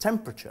problem is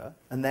temperature,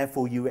 and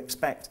therefore you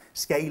expect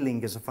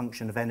scaling as a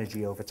function of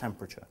energy over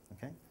temperature.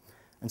 Okay?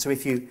 And so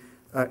if you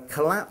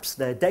collapse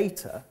their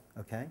data,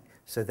 okay,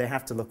 so they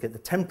have to look at the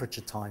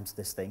temperature times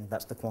this thing,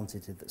 that's the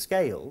quantity that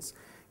scales,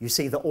 you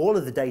see that all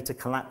of the data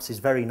collapses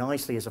very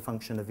nicely as a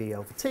function of E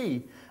over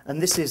T, and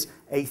this is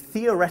a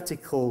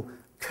theoretical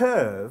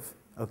curve,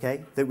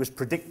 okay, that was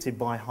predicted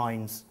by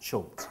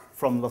Heinz-Schultz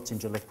from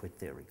Luttinger liquid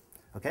theory.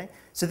 Okay?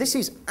 So this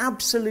is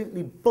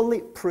absolutely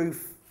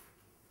bulletproof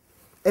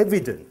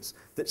evidence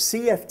that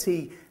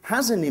CFT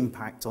has an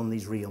impact on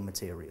these real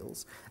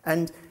materials,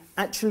 and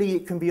actually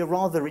it can be a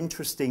rather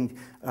interesting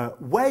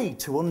way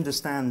to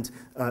understand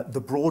the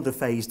broader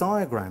phase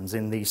diagrams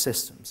in these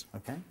systems.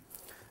 Okay?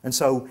 And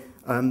so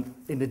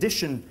in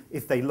addition,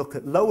 if they look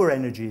at lower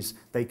energies,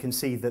 they can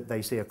see that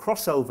they see a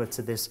crossover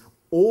to this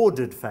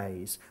ordered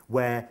phase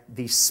where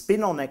the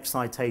spin-on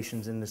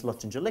excitations in this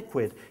Luttinger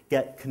liquid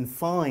get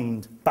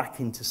confined back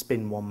into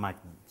spin-1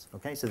 magnets.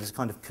 Okay? So there's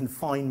kind of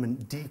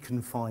confinement,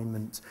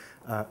 deconfinement,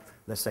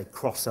 let's say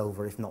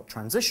crossover, if not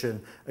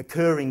transition,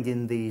 occurring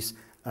in these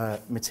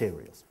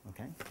materials.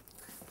 Okay?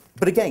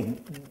 But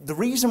again, the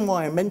reason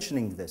why I'm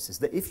mentioning this is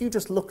that if you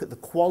just look at the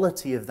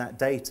quality of that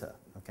data,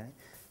 okay,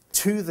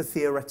 to the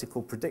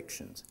theoretical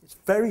predictions, it's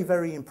very,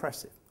 very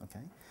impressive.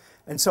 Okay?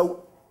 And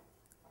so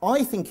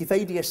I think if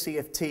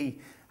ADS-CFT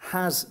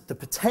has the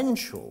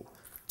potential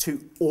to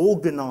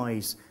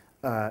organize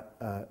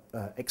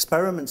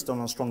experiments done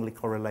on strongly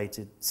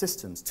correlated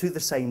systems to the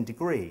same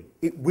degree,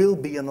 it will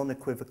be an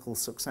unequivocal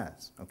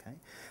success. Okay?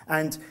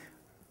 And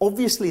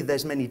obviously,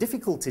 there's many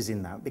difficulties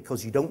in that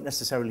because you don't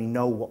necessarily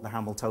know what the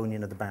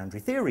Hamiltonian of the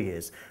boundary theory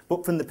is.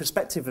 But from the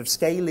perspective of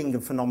scaling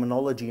and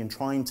phenomenology and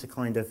trying to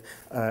kind of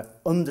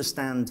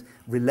understand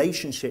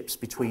relationships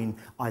between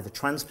either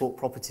transport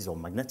properties or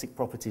magnetic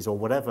properties or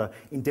whatever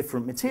in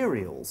different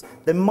materials,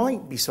 there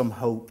might be some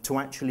hope to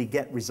actually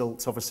get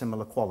results of a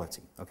similar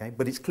quality. Okay?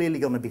 But it's clearly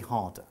going to be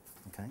harder.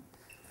 Okay?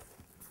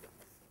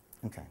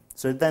 Okay.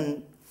 So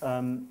then, how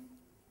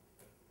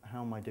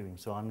am I doing?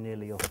 So I'm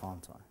nearly up,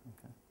 aren't I?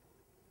 Okay.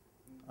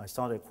 I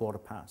started at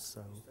 1/4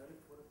 so...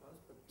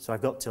 So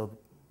I've got till...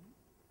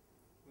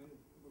 We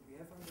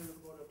have until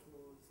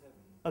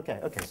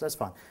 6:45. Okay, so that's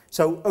fine.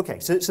 So,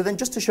 okay, so then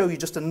just to show you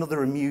just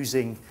another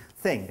amusing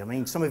thing, I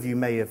mean, some of you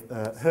may have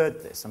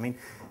heard this. I mean,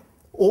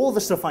 all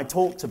the stuff I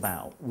talked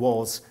about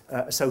was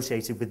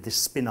associated with this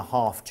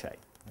spinor-half chain,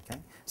 okay?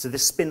 So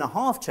this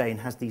spinor-half chain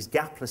has these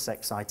gapless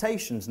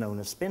excitations known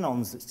as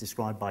spin-ons that's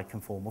described by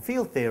conformal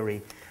field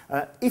theory.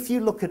 If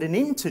you look at an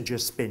integer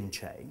spin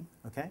chain,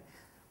 okay,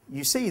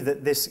 you see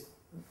that this,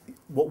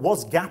 what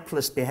was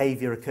gapless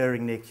behavior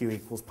occurring near q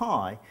equals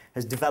pi,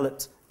 has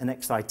developed an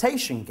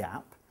excitation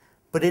gap.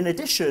 But in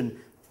addition,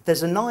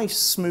 there's a nice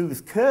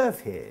smooth curve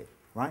here,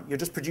 right? You're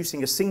just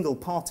producing a single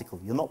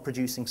particle. You're not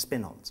producing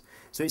spin-ons.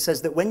 So it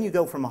says that when you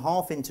go from a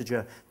half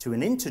integer to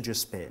an integer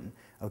spin,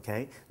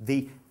 okay,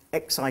 the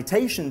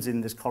excitations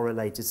in this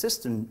correlated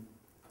system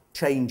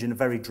change in a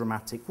very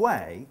dramatic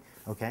way,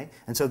 okay?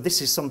 And so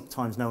this is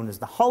sometimes known as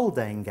the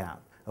Haldane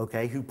gap.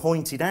 Okay, who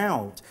pointed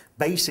out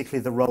basically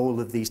the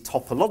role of these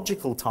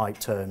topological type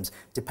terms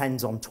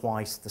depends on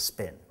twice the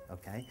spin.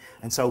 Okay,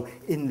 and so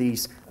in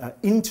these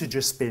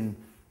integer spin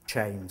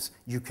chains,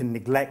 you can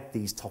neglect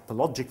these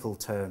topological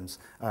terms,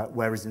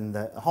 whereas in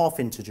the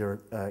half-integer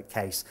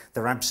case,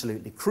 they're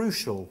absolutely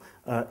crucial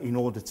in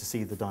order to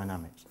see the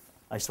dynamics.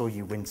 I saw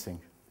you wincing.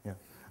 Yeah.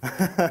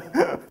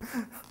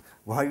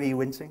 Why were you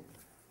wincing?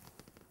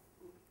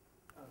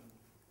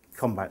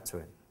 Come back to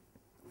it.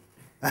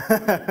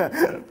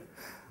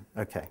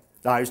 Okay.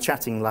 I was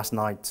chatting last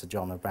night to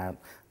John about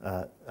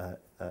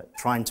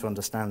trying to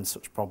understand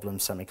such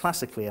problems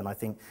semi-classically, and I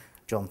think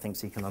John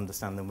thinks he can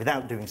understand them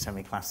without doing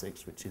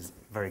semi-classics, which is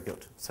very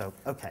good. So,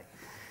 okay.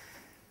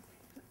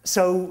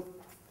 So,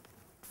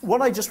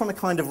 what I just want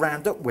to kind of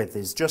round up with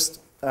is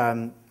just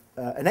an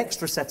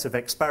extra set of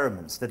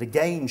experiments that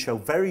again show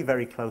very,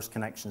 very close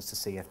connections to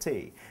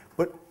CFT,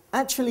 but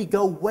actually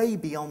go way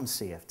beyond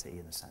CFT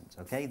in a sense,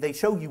 okay? They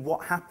show you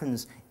what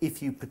happens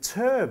if you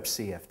perturb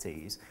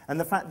CFTs and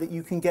the fact that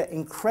you can get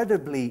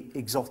incredibly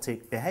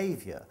exotic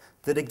behavior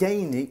that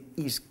again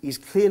is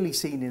clearly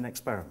seen in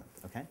experiment,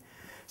 okay?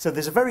 So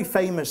there's a very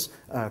famous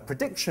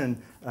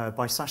prediction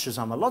by Sasha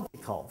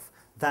Zamolodnikov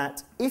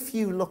that if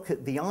you look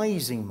at the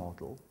Ising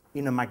model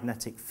in a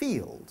magnetic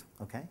field,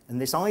 okay,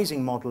 and this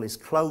Ising model is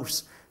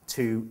close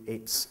to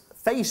its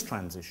phase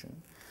transition,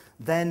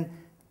 then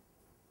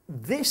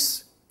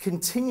this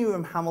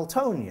continuum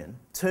Hamiltonian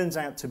turns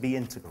out to be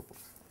integrable.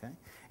 Okay?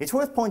 It's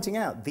worth pointing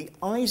out the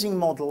Ising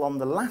model on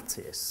the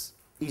lattice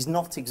is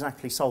not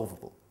exactly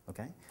solvable,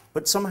 okay?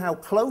 But somehow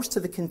close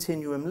to the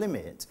continuum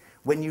limit,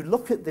 when you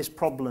look at this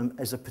problem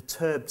as a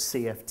perturbed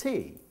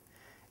CFT,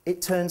 it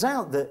turns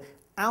out that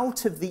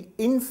out of the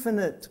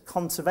infinite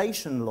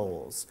conservation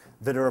laws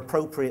that are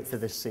appropriate for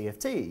this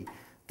CFT,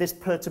 this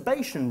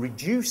perturbation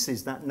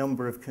reduces that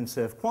number of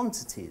conserved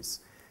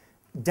quantities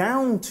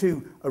down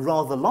to a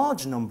rather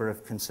large number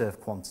of conserved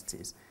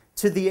quantities,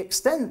 to the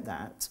extent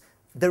that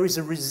there is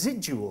a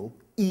residual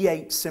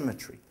E8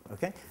 symmetry,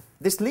 okay?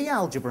 This Lie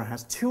algebra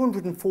has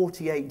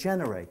 248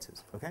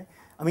 generators, okay?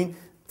 I mean,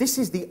 this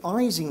is the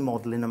Ising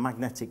model in a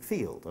magnetic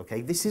field,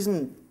 okay? This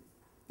isn't,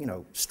 you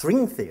know,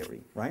 string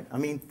theory, right? I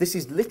mean, this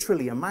is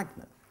literally a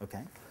magnet,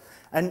 okay?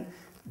 And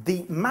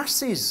the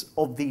masses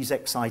of these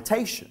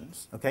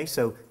excitations, okay,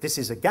 so this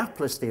is a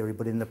gapless theory,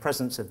 but in the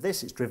presence of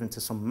this, it's driven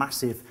to some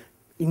massive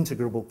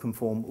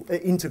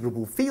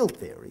integrable field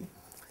theory.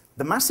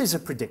 The masses are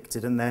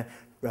predicted and they're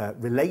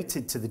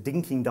related to the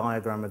Dinking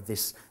diagram of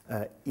this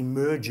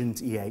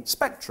emergent E8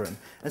 spectrum.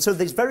 And so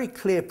there's very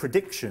clear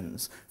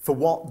predictions for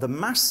what the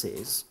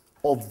masses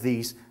of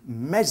these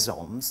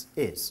mesons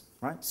is,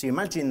 right? So you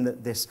imagine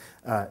that this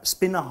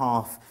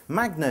spin-a-half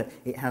magnet,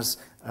 it has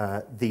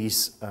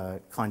these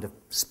kind of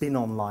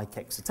spin-on-like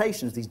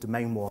excitations, these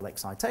domain wall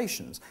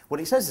excitations. What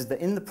it says is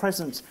that in the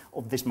presence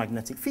of this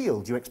magnetic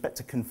field, you expect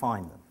to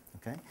confine them.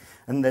 Okay?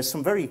 And there's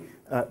some very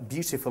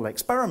beautiful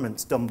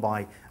experiments done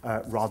by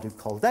Radu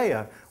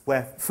Koldea,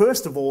 where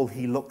first of all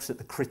he looks at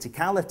the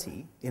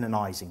criticality in an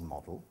Ising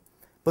model,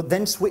 but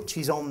then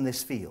switches on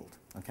this field.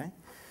 Okay?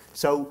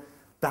 So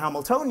the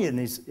Hamiltonian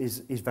is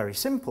very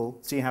simple.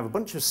 So you have a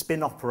bunch of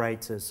spin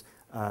operators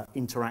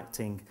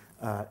interacting,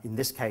 in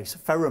this case,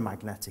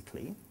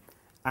 ferromagnetically,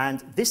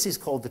 and this is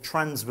called the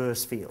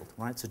transverse field.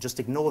 Right? So just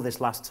ignore this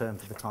last term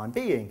for the time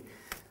being.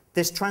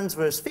 This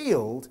transverse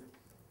field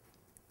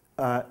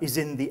is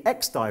in the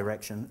x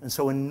direction, and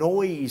so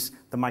annoys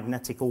the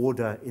magnetic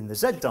order in the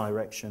z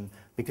direction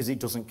because it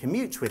doesn't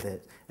commute with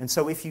it. And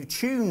so if you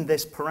tune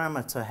this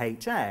parameter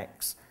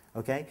hx,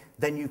 okay,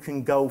 then you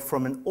can go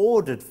from an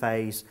ordered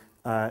phase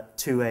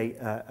to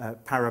a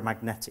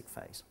paramagnetic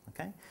phase.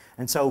 Okay?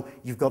 And so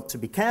you've got to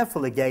be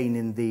careful again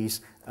in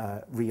these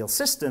real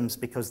systems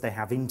because they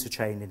have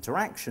interchain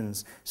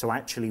interactions. So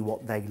actually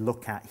what they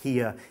look at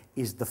here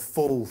is the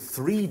full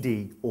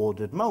 3D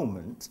ordered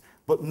moment,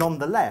 but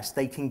nonetheless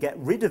they can get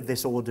rid of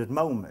this ordered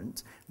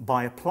moment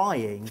by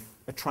applying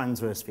a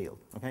transverse field.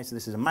 Okay? So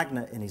this is a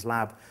magnet in his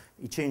lab,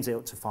 he tunes it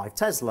up to 5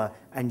 Tesla,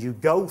 and you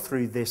go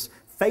through this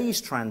phase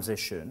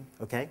transition,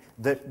 okay,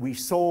 that we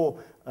saw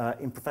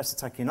in Professor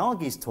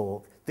Takinagi's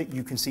talk that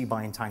you can see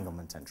by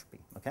entanglement entropy.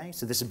 Okay?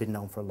 So this has been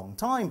known for a long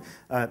time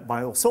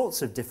by all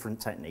sorts of different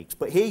techniques,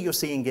 but here you're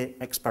seeing it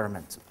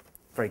experimentally.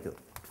 Very good.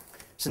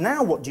 So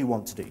now what do you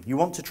want to do? You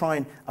want to try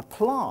and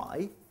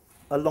apply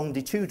a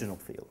longitudinal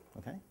field.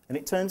 Okay? And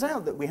it turns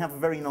out that we have a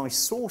very nice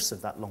source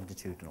of that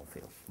longitudinal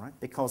field, right?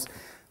 Because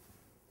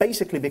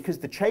basically because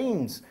the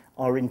chains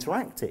are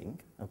interacting,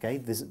 okay,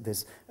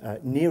 there's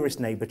nearest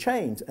neighbor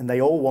chains, and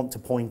they all want to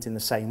point in the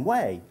same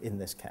way in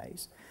this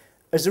case.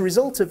 As a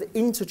result of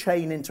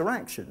interchain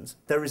interactions,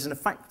 there is an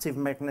effective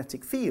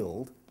magnetic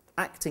field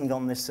acting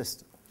on this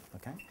system,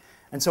 okay?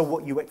 And so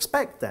what you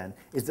expect then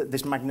is that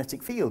this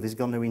magnetic field is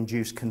going to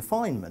induce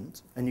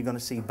confinement, and you're going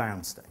to see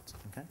bound states,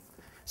 okay?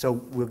 So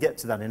we'll get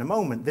to that in a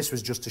moment. This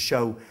was just to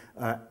show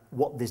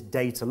what this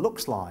data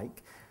looks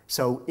like.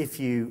 So if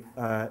you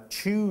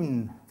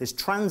tune this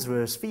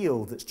transverse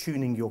field that's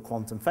tuning your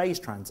quantum phase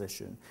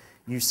transition,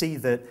 you see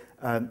that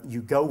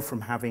you go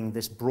from having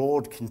this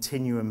broad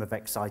continuum of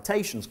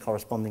excitations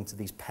corresponding to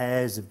these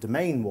pairs of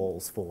domain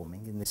walls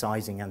forming in this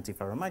Ising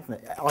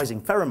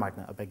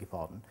ferromagnet, I beg your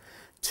pardon,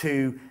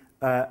 to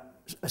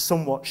a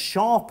somewhat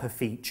sharper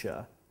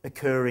feature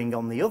occurring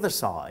on the other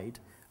side,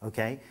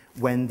 okay,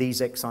 when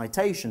these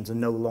excitations are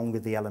no longer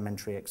the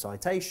elementary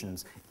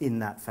excitations in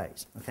that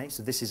phase. Okay,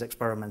 so this is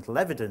experimental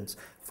evidence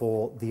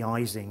for the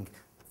Ising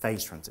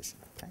phase transition.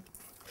 Okay,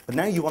 but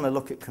now you want to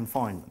look at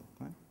confinement.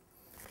 Right?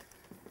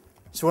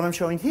 So what I'm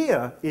showing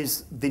here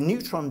is the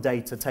neutron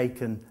data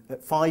taken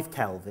at 5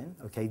 Kelvin.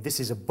 Okay,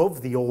 this is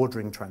above the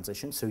ordering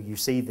transition, so you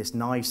see this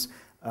nice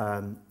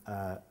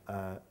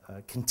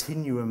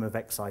continuum of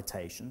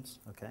excitations.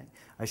 Okay,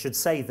 I should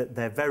say that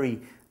they're very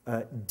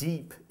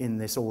deep in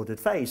this ordered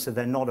phase, so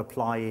they're not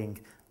applying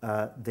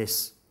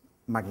this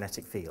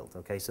magnetic field.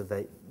 Okay, so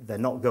they're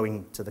not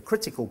going to the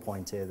critical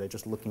point here, they're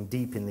just looking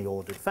deep in the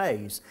ordered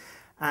phase.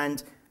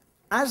 And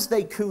as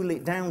they cool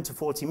it down to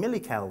 40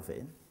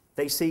 millikelvin,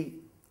 they see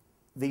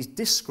these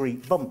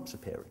discrete bumps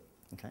appearing.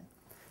 Okay,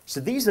 so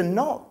these are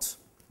not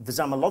the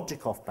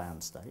Zamolodchikov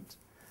bound state,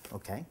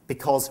 okay,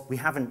 because we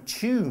haven't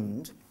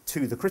tuned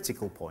to the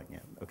critical point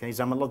yet. Okay,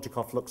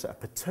 Zamolodchikov looks at a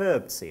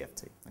perturbed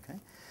CFT. Okay.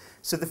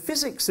 So the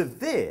physics of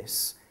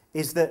this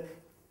is that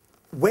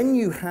when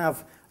you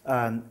have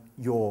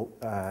your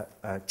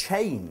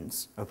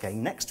chains, okay,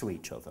 next to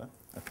each other,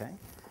 okay,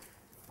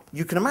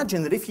 you can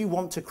imagine that if you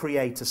want to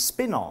create a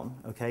spin-on,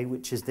 okay,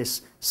 which is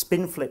this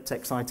spin-flipped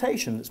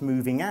excitation that's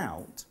moving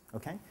out,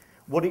 okay,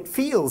 what it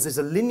feels is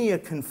a linear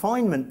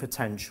confinement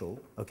potential,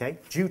 okay,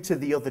 due to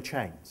the other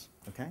chains,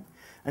 okay.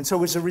 And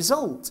so as a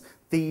result,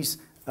 these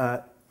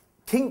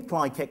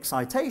kink-like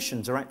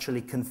excitations are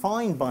actually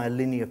confined by a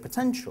linear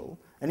potential.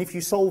 And if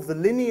you solve the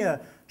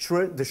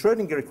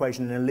Schrödinger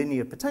equation in a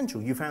linear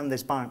potential, you found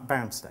this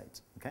bound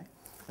state, okay?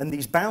 And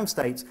these bound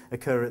states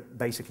occur at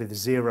basically the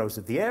zeros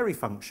of the Airy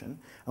function.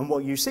 And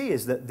what you see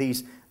is that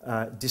these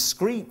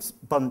discrete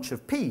bunch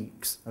of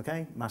peaks,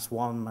 okay, mass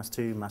 1, mass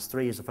 2, mass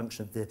 3 as a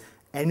function of the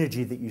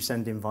energy that you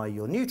send in via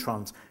your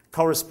neutrons,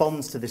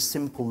 corresponds to this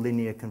simple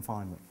linear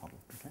confinement model,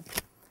 okay?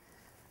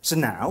 So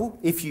now,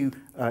 if you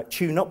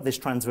tune up this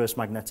transverse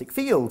magnetic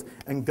field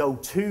and go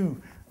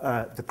to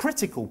the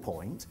critical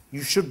point,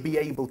 you should be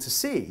able to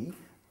see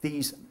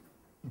these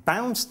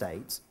bound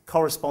states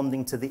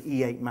corresponding to the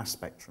E8 mass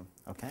spectrum,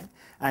 okay?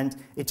 And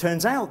it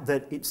turns out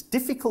that it's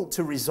difficult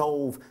to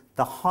resolve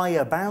the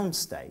higher bound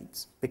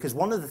states, because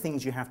one of the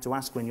things you have to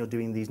ask when you're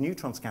doing these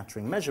neutron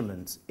scattering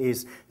measurements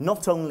is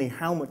not only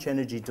how much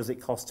energy does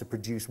it cost to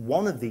produce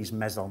one of these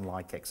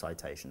meson-like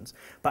excitations,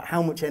 but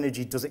how much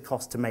energy does it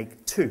cost to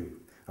make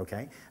two,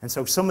 okay? And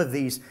so some of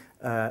these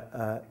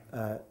higher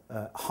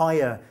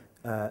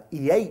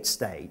E8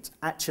 states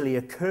actually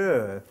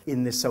occur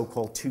in this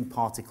so-called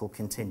two-particle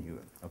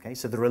continuum, okay?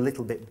 So they're a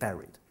little bit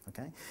buried,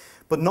 okay?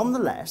 But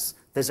nonetheless,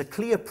 there's a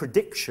clear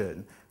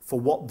prediction for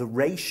what the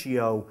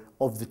ratio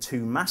of the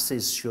two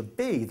masses should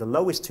be, the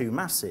lowest two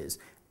masses,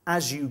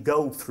 as you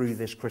go through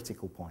this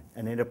critical point,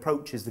 and it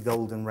approaches the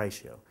golden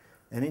ratio.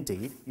 And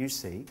indeed, you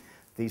see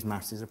these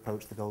masses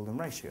approach the golden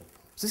ratio.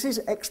 So this is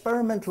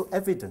experimental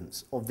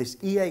evidence of this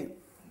E8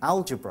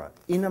 algebra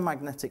in a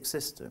magnetic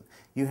system.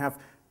 You have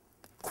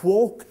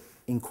quark,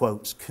 in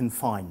quotes,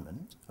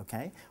 confinement,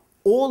 okay,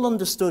 all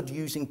understood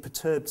using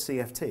perturbed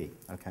CFT,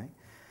 okay.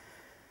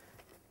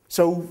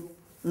 So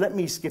let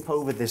me skip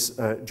over this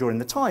during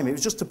the time. It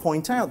was just to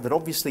point out that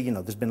obviously, you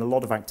know, there's been a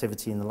lot of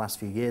activity in the last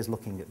few years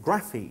looking at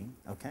graphene,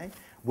 okay,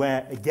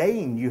 where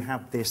again you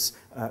have this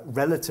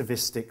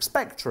relativistic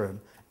spectrum,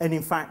 and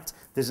in fact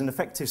there's an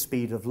effective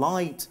speed of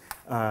light,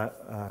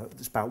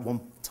 it's about 1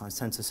 ×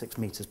 10⁶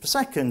 meters per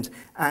second,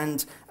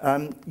 and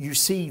you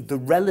see the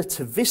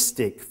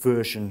relativistic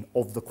version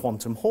of the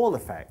quantum Hall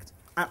effect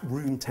at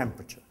room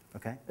temperature,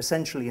 okay,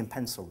 essentially in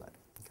pencil lead.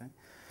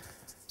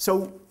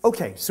 So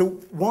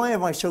why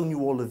have I shown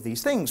you all of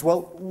these things?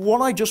 Well, what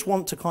I just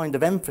want to kind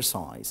of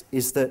emphasize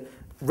is that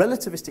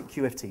relativistic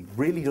QFT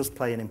really does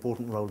play an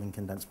important role in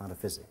condensed matter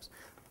physics.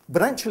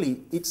 But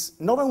actually, it's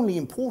not only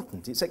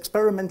important, it's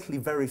experimentally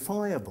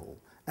verifiable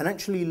and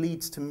actually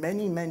leads to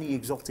many, many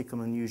exotic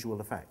and unusual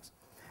effects.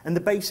 And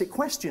the basic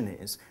question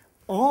is,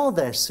 are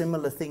there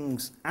similar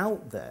things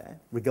out there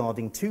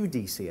regarding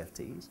 2D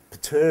CFTs,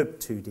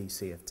 perturbed 2D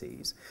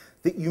CFTs,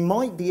 that you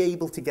might be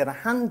able to get a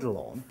handle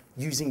on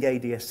using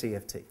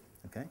ADS-CFT,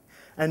 okay?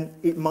 And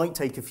it might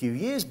take a few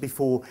years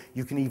before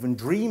you can even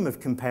dream of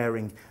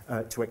comparing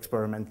to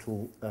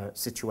experimental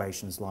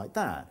situations like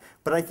that.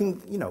 But I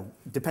think, you know,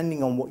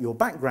 depending on what your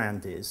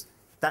background is,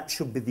 that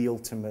should be the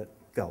ultimate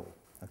goal,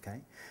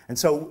 okay? And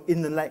so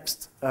in the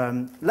next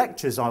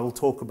lectures, I will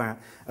talk about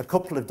a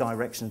couple of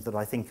directions that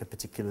I think are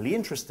particularly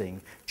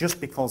interesting, just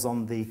because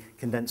on the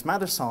condensed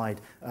matter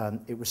side,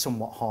 it was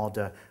somewhat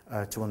harder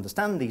to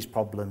understand these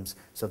problems.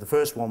 So the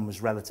first one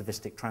was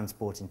relativistic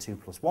transport in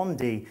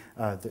 2+1D,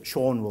 that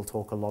Sean will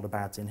talk a lot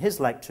about in his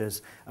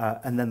lectures.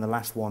 And then the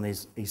last one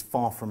is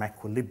far from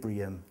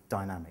equilibrium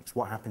dynamics.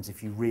 What happens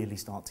if you really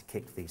start to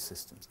kick these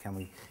systems? Can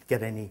we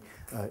get any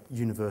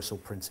universal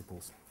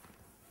principles?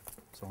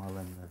 So I'll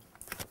end there.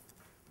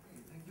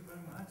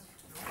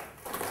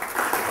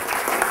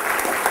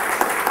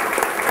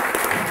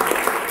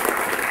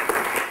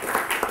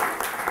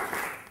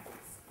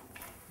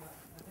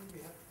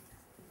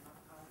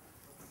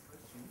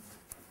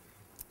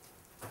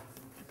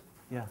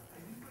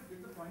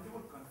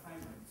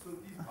 So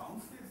these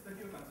bound states that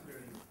you're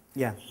considering,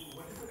 Yeah. so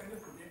what is the kind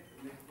of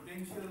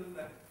potential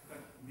that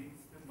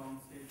makes them bound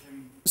states? I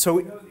mean, So,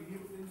 do you have a linear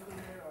potential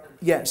there? Or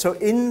yeah, so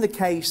in the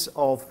case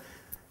of,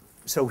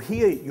 so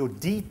here you're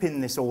deep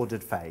in this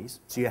ordered phase,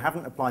 so you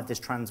haven't applied this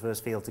transverse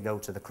field to go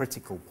to the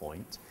critical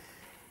point.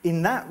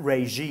 In that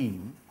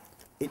regime,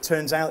 it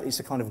turns out it's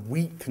a kind of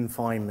weak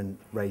confinement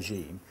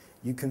regime.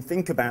 You can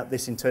think about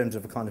this in terms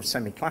of a kind of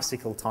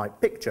semi-classical type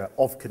picture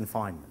of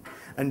confinement.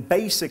 And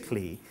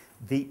basically,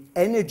 the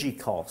energy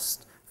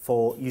cost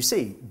for, you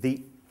see,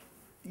 you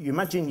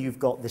imagine you've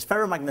got this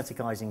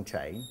ferromagneticizing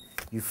chain,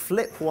 you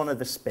flip one of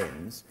the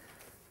spins,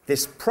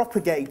 this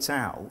propagates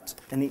out,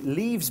 and it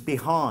leaves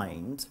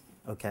behind,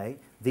 okay,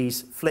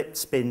 these flipped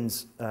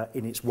spins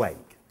in its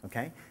wake,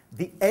 okay?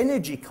 The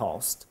energy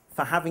cost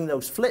for having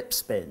those flip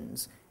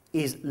spins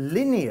is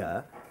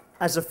linear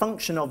as a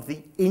function of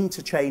the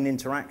interchain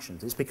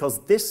interactions. It's because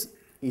this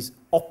is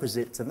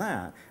opposite to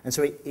that, and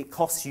so it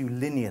costs you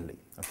linearly,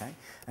 okay?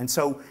 And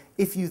so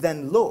if you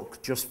then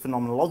look just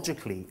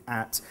phenomenologically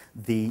at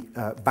the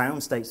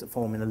bound states that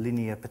form in a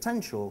linear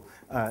potential,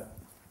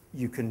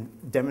 you can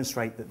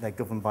demonstrate that they're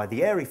governed by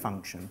the Airy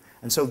function,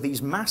 and so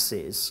these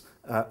masses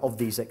of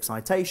these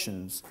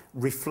excitations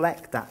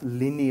reflect that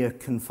linear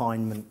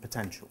confinement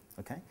potential,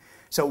 okay?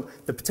 So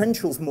the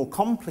potential's more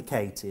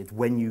complicated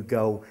when you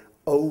go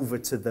over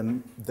to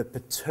the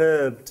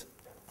perturbed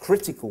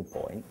critical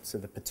point, so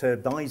the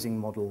perturbed Ising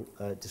model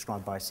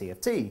described by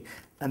CFT,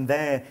 and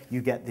there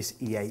you get this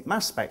E8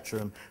 mass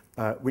spectrum,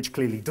 which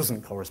clearly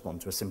doesn't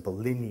correspond to a simple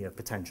linear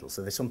potential.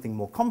 So there's something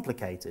more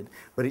complicated,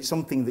 but it's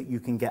something that you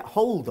can get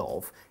hold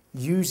of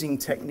using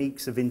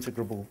techniques of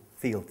integrable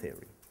field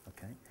theory.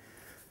 Okay?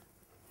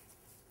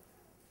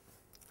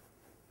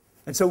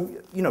 And so,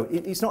 you know,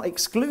 it's not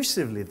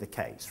exclusively the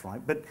case,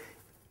 right? But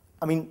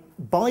I mean,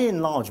 by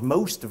and large,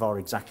 most of our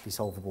exactly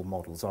solvable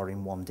models are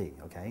in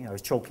 1D, okay? I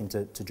was talking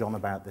to John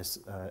about this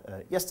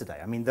yesterday.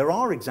 I mean, there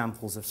are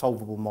examples of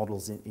solvable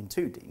models in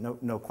 2D,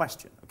 no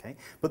question, okay?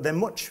 But they're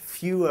much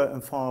fewer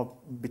and far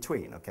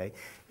between, okay?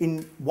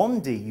 In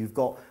 1D, you've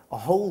got a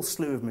whole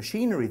slew of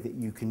machinery that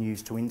you can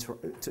use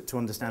to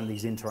understand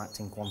these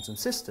interacting quantum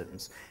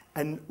systems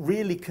and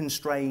really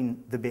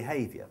constrain the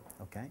behavior,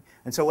 okay?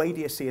 And so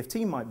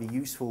ADS-CFT might be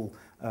useful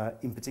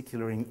in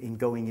particular in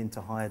going into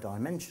higher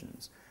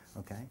dimensions.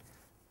 Okay,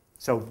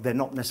 so they're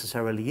not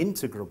necessarily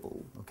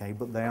integrable, okay,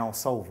 but they are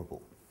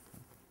solvable.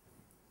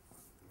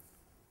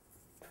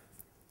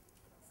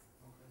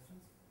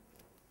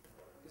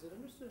 Is it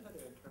understood how to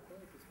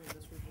interpolate between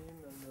this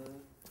regime and the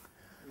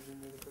regime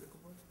near the critical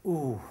point?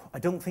 Ooh, I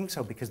don't think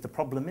so, because the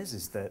problem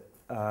is that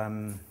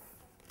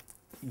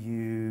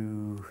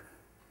you're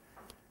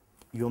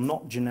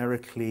not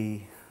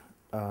generically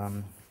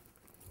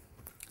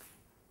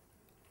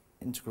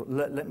integral.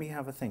 Let me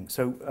have a think.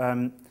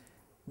 So.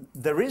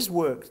 There is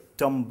work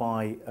done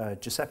by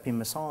Giuseppe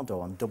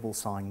Massado on double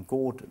sign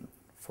Gordon,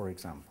 for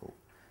example.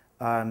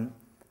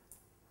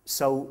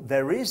 So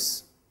there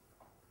is,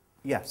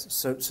 yes,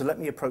 so let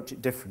me approach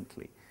it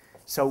differently.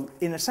 So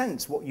in a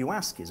sense, what you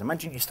ask is,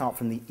 imagine you start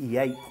from the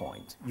E8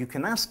 point. You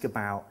can ask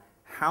about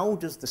how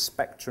does the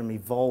spectrum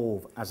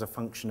evolve as a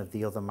function of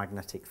the other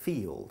magnetic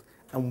field,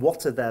 and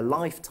what are their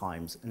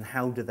lifetimes, and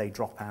how do they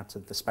drop out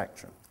of the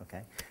spectrum,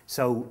 okay?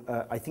 So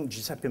I think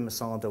Giuseppe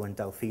Massado and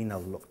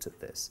Delfino looked at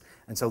this,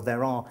 and so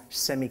there are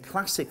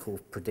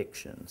semi-classical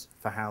predictions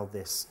for how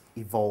this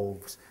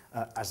evolves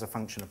as a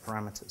function of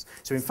parameters.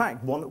 So in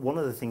fact, one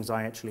of the things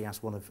I actually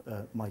asked one of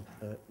my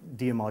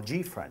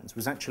DMRG friends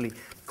was actually,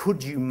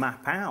 could you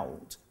map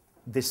out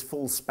this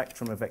full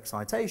spectrum of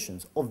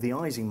excitations of the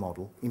Ising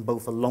model in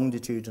both a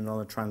longitude and on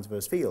a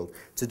transverse field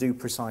to do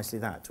precisely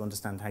that, to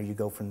understand how you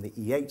go from the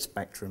E8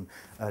 spectrum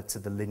to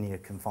the linear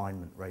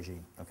confinement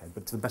regime. Okay,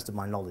 but to the best of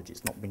my knowledge,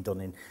 it's not been done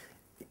in,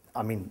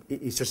 I mean,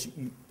 it's just,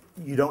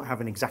 you don't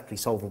have an exactly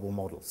solvable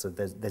model, so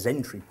there's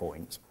entry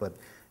points, but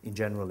in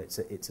general, it's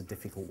a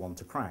difficult one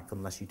to crack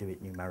unless you do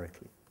it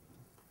numerically.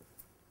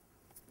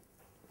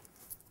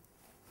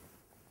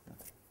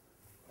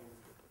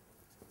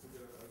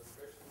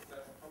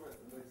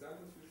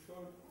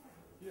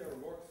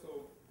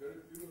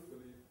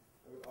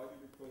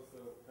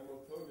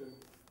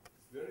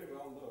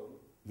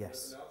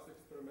 Yes. That allows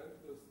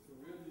experimentalists to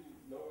really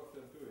know what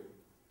they're doing.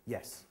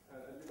 Yes.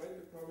 And you made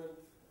the comment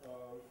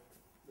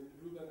when you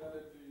do the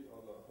analogy or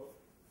the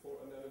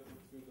for analogy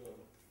to the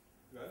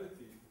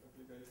duality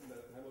application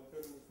that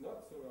Hamiltonian is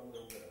not so well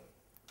known there.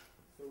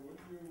 So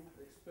would you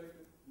expect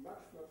it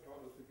much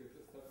harder to get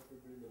this type of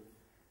agreement?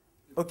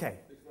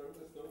 Okay.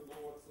 Experimentalists don't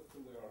know what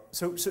system they are.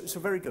 So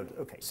very good.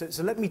 Okay,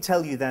 so let me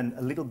tell you then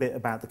a little bit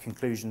about the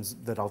conclusions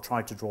that I'll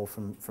try to draw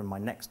from my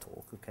next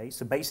talk. Okay,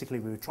 so basically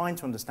we were trying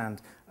to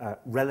understand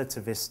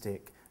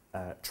relativistic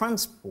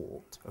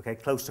transport, okay,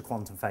 close to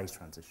quantum phase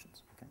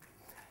transitions. Okay,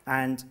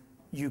 and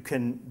you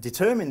can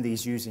determine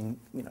these using,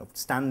 you know,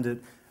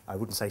 standard, I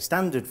wouldn't say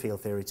standard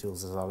field theory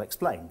tools as I'll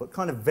explain, but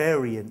kind of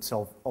variants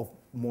of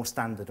more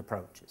standard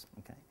approaches.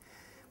 Okay,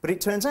 But it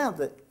turns out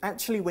that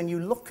actually when you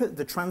look at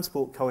the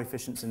transport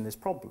coefficients in this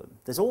problem,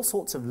 there's all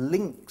sorts of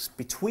links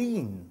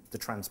between the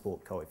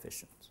transport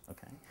coefficients,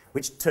 okay,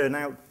 which turn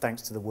out,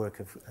 thanks to the work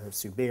of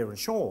Subir and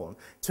Sean,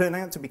 turn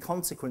out to be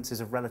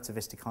consequences of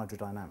relativistic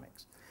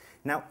hydrodynamics.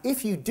 Now,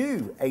 if you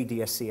do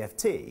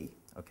ADS-CFT,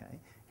 okay,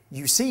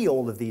 you see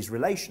all of these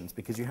relations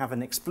because you have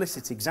an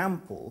explicit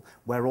example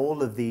where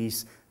all of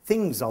these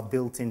things are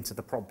built into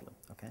the problem,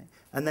 okay?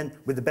 And then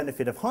with the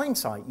benefit of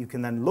hindsight, you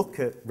can then look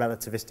at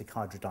relativistic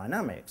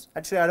hydrodynamics.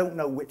 Actually, I don't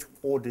know which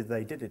order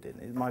they did it in.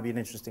 It might be an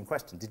interesting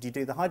question. Did you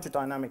do the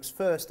hydrodynamics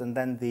first and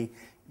then the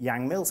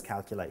Yang-Mills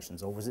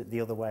calculations, or was it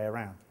the other way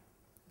around?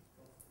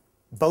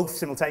 Both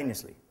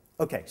simultaneously.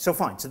 Okay, so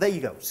fine. So there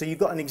you go. So you've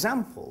got an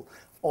example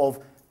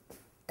of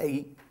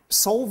a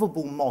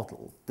solvable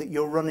model that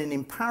you're running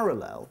in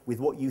parallel with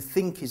what you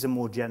think is a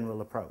more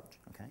general approach,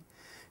 okay?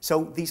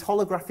 So these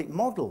holographic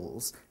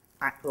models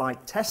act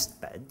like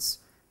test beds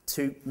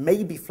to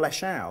maybe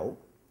flesh out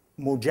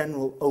more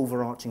general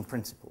overarching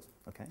principles,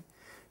 okay?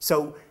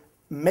 So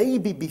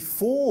maybe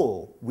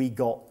before we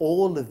got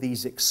all of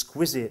these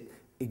exquisite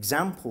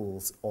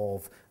examples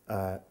of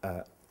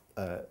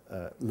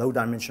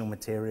low-dimensional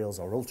materials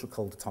or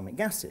ultra-cold atomic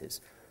gases,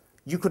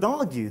 you could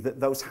argue that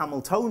those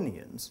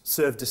Hamiltonians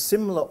served a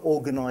similar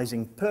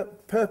organizing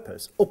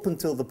purpose up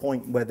until the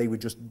point where they were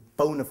just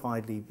bona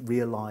fidely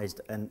realized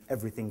and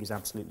everything is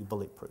absolutely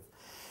bulletproof.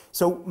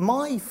 So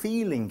my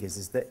feeling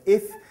is that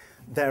if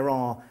there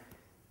are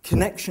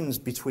connections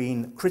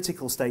between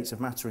critical states of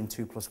matter in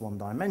 2+1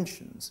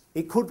 dimensions,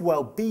 it could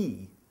well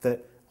be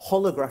that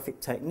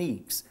holographic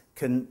techniques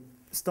can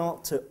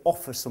start to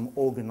offer some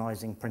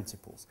organizing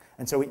principles.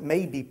 And so it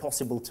may be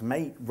possible to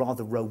make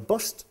rather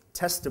robust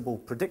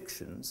testable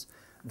predictions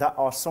that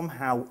are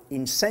somehow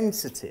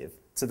insensitive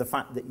to the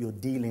fact that you're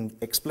dealing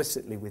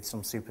explicitly with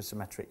some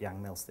supersymmetric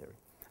Yang-Mills theory.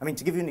 I mean,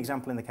 to give you an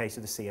example in the case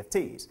of the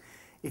CFTs,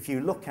 if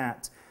you look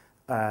at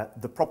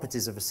the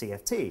properties of a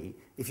CFT,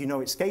 if you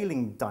know its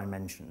scaling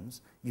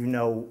dimensions, you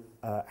know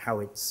how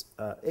it's,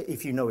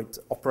 if you know its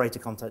operator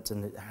content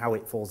and how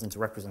it falls into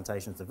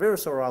representations of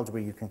Virasoro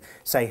algebra, you can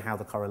say how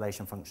the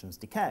correlation functions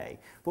decay.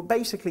 But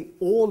basically,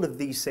 all of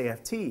these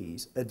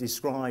CFTs are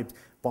described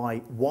by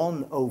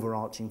one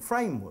overarching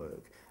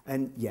framework.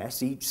 And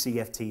yes, each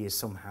CFT is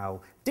somehow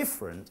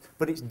different,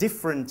 but it's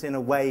different in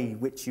a way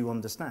which you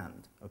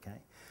understand, okay?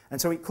 And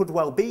so it could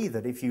well be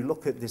that if you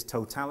look at this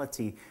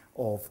totality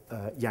of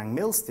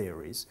Yang-Mills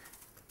theories,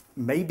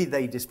 maybe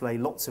they display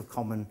lots of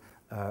common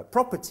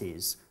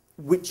properties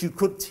which you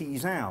could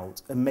tease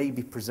out and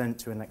maybe present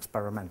to an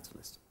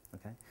experimentalist,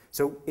 okay?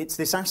 So it's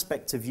this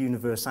aspect of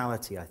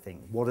universality, I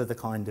think. What are the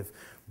kind of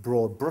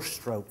broad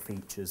brushstroke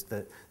features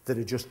that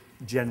are just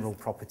general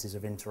properties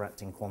of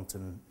interacting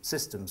quantum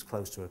systems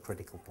close to a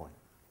critical point?